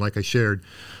love, again, like I shared,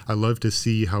 I love to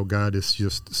see how God is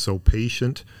just so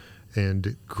patient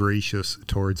and gracious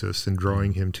towards us and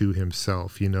drawing him to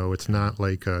himself. It's not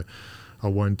like a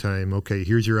one-time, okay,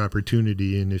 here's your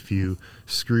opportunity, and if you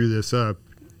screw this up,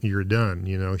 you're done,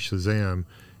 Shazam.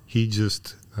 He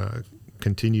just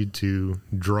continued to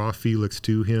draw Felix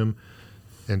to him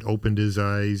and opened his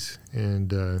eyes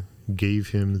and gave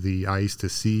him the eyes to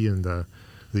see and the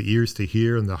ears to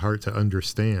hear and the heart to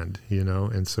understand,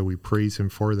 and so we praise him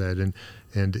for that.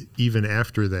 And even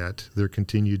after that, there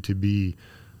continued to be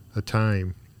a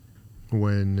time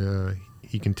when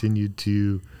he continued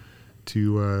to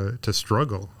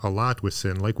struggle a lot with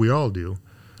sin, like we all do.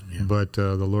 Yeah. But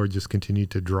the Lord just continued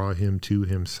to draw him to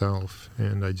himself.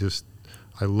 And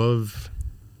I love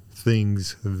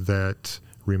things that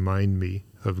remind me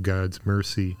of God's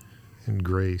mercy and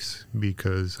grace,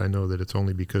 because I know that it's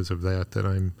only because of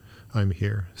that I'm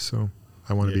here. So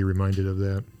I want to be reminded of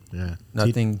that. Yeah.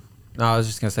 I was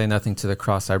just going to say, nothing to the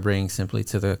cross I bring, simply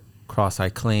to the cross I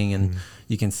cling. And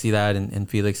you can see that in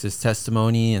Felix's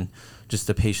testimony and just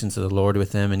the patience of the Lord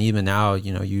with him. And even now,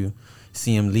 you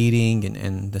see him leading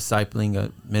and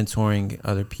discipling, mentoring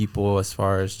other people as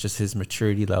far as just his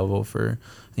maturity level for,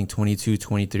 I think, 22,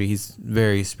 23. He's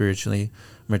very spiritually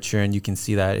mature, and you can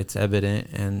see that it's evident,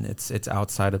 and it's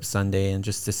outside of Sunday. And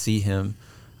just to see him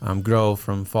grow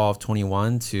from fall of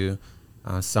 21 to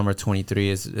summer 23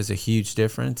 is a huge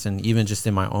difference. And even just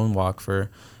in my own walk, for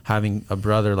having a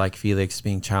brother like Felix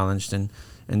being challenged in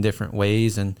different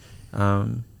ways. And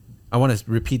I want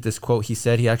to repeat this quote he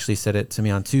said. He actually said it to me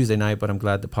on Tuesday night, but I'm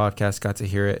glad the podcast got to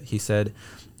hear it. He said,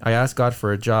 "I asked God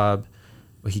for a job,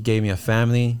 but he gave me a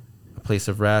family, a place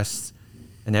of rest,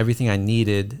 and everything I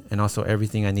needed, and also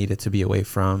everything I needed to be away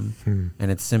from."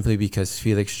 And it's simply because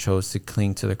Felix chose to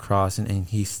cling to the cross, and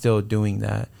he's still doing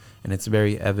that. And it's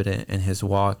very evident in his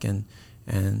walk. And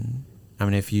I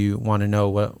mean, if you want to know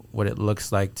what it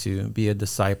looks like to be a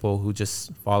disciple who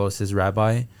just follows his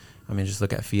rabbi, I mean, just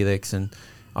look at Felix. And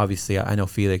obviously, I know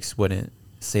Felix wouldn't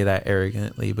say that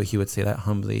arrogantly, but he would say that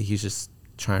humbly. He's just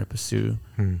trying to pursue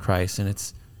Christ, and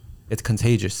it's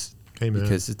contagious. Amen.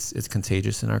 Because it's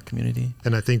contagious in our community.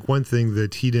 And I think one thing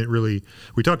that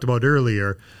we talked about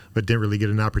earlier, but didn't really get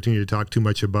an opportunity to talk too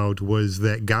much about, was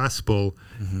that gospel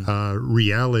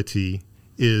reality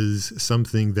is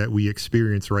something that we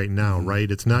experience right now,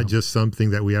 right? It's not just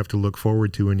something that we have to look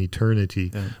forward to in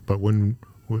eternity, but when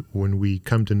we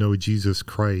come to know Jesus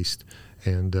Christ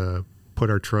and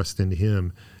put our trust in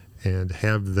him and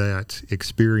have that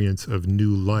experience of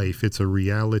new life, it's a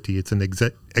reality. It's an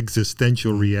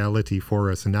existential reality for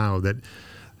us now that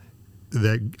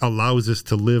that allows us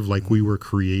to live like we were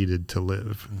created to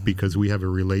live, because we have a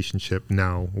relationship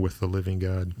now with the living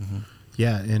God.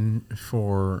 Yeah, and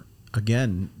for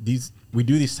again, we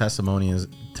do these testimony,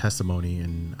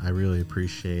 and I really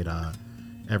appreciate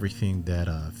everything that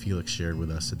Felix shared with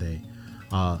us today.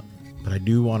 But I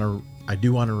do want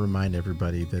to remind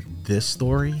everybody that this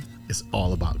story is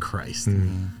all about Christ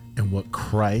and what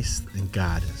Christ and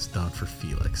God has done for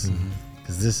Felix,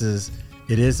 because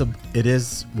it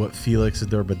is what Felix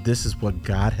endured, but this is what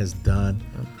God has done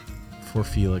for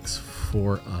Felix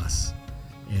for us,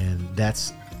 and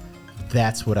that's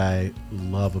what I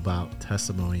love about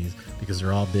testimonies, because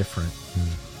they're all different,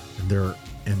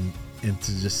 and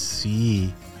to just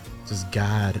see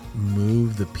God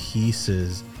move the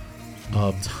pieces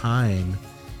of time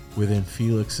within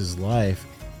Felix's life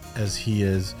as he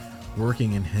is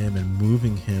working in him and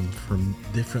moving him from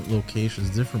different locations,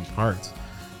 different parts,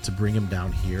 to bring him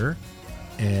down here,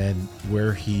 and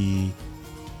where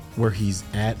he's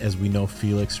at, as we know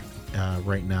Felix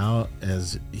right now,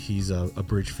 as he's a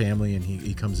Bridge family, and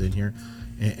he comes in here,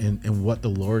 and what the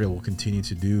Lord will continue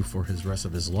to do for his rest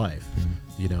of his life,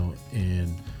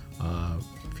 and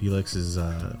Felix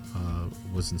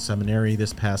was in seminary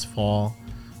this past fall.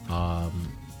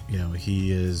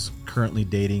 He is currently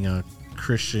dating a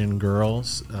Christian girl,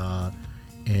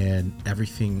 and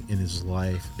everything in his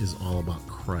life is all about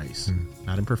Christ.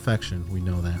 Not in perfection, we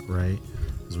know that, right?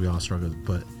 Because we all struggle,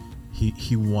 but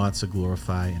he wants to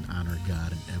glorify and honor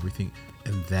God and everything,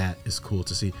 and that is cool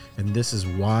to see. And this is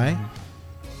why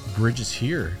Bridge is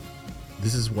here.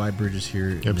 This is why Bridge is here.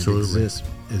 And Absolutely. it exists,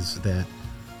 is that,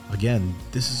 again,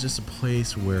 this is just a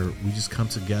place where we just come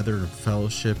together and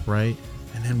fellowship, right?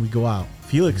 And then we go out.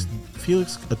 Felix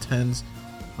attends.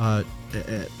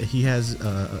 He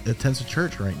attends a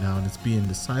church right now, and it's being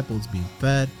discipled, it's being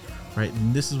fed, right?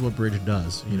 And this is what Bridge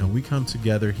does. We come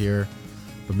together here,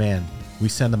 but man, we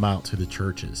send them out to the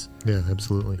churches. Yeah,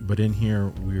 absolutely. But in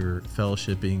here, we're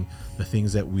fellowshipping, the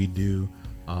things that we do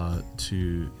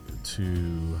to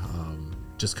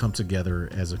just come together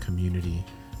as a community,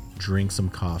 drink some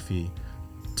coffee,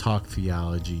 talk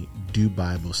theology, do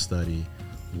Bible study,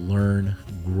 learn,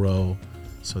 grow,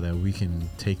 so that we can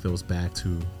take those back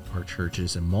to our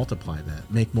churches and multiply that,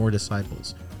 make more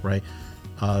disciples, right?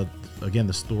 Again,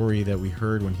 the story that we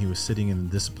heard when he was sitting in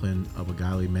the discipline of a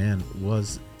godly man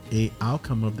was a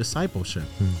outcome of discipleship,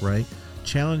 right?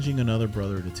 Challenging another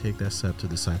brother to take that step to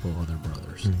disciple other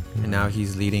brothers. And now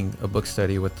he's leading a book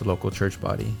study with the local church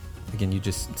body. Again, you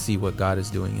just see what God is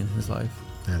doing in his life.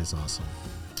 That is awesome.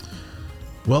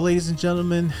 Well, ladies and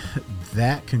gentlemen,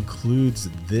 that concludes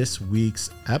this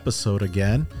week's episode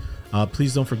again.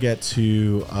 Please don't forget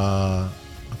to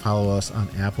follow us on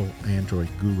Apple, Android,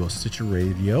 Google, Stitcher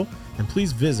Radio, and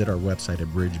please visit our website at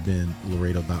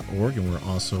bridgebendlaredo.org, and we're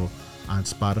also on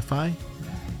Spotify.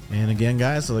 And again,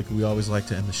 guys, like we always like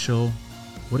to end the show,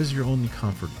 what is your only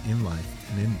comfort in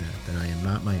life and in death, that I am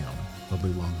not my own, but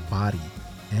belong body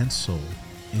and soul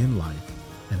in life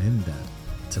and in death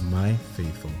to my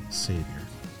faithful Savior,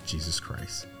 Jesus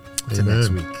Christ. Until next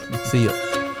week. See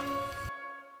ya.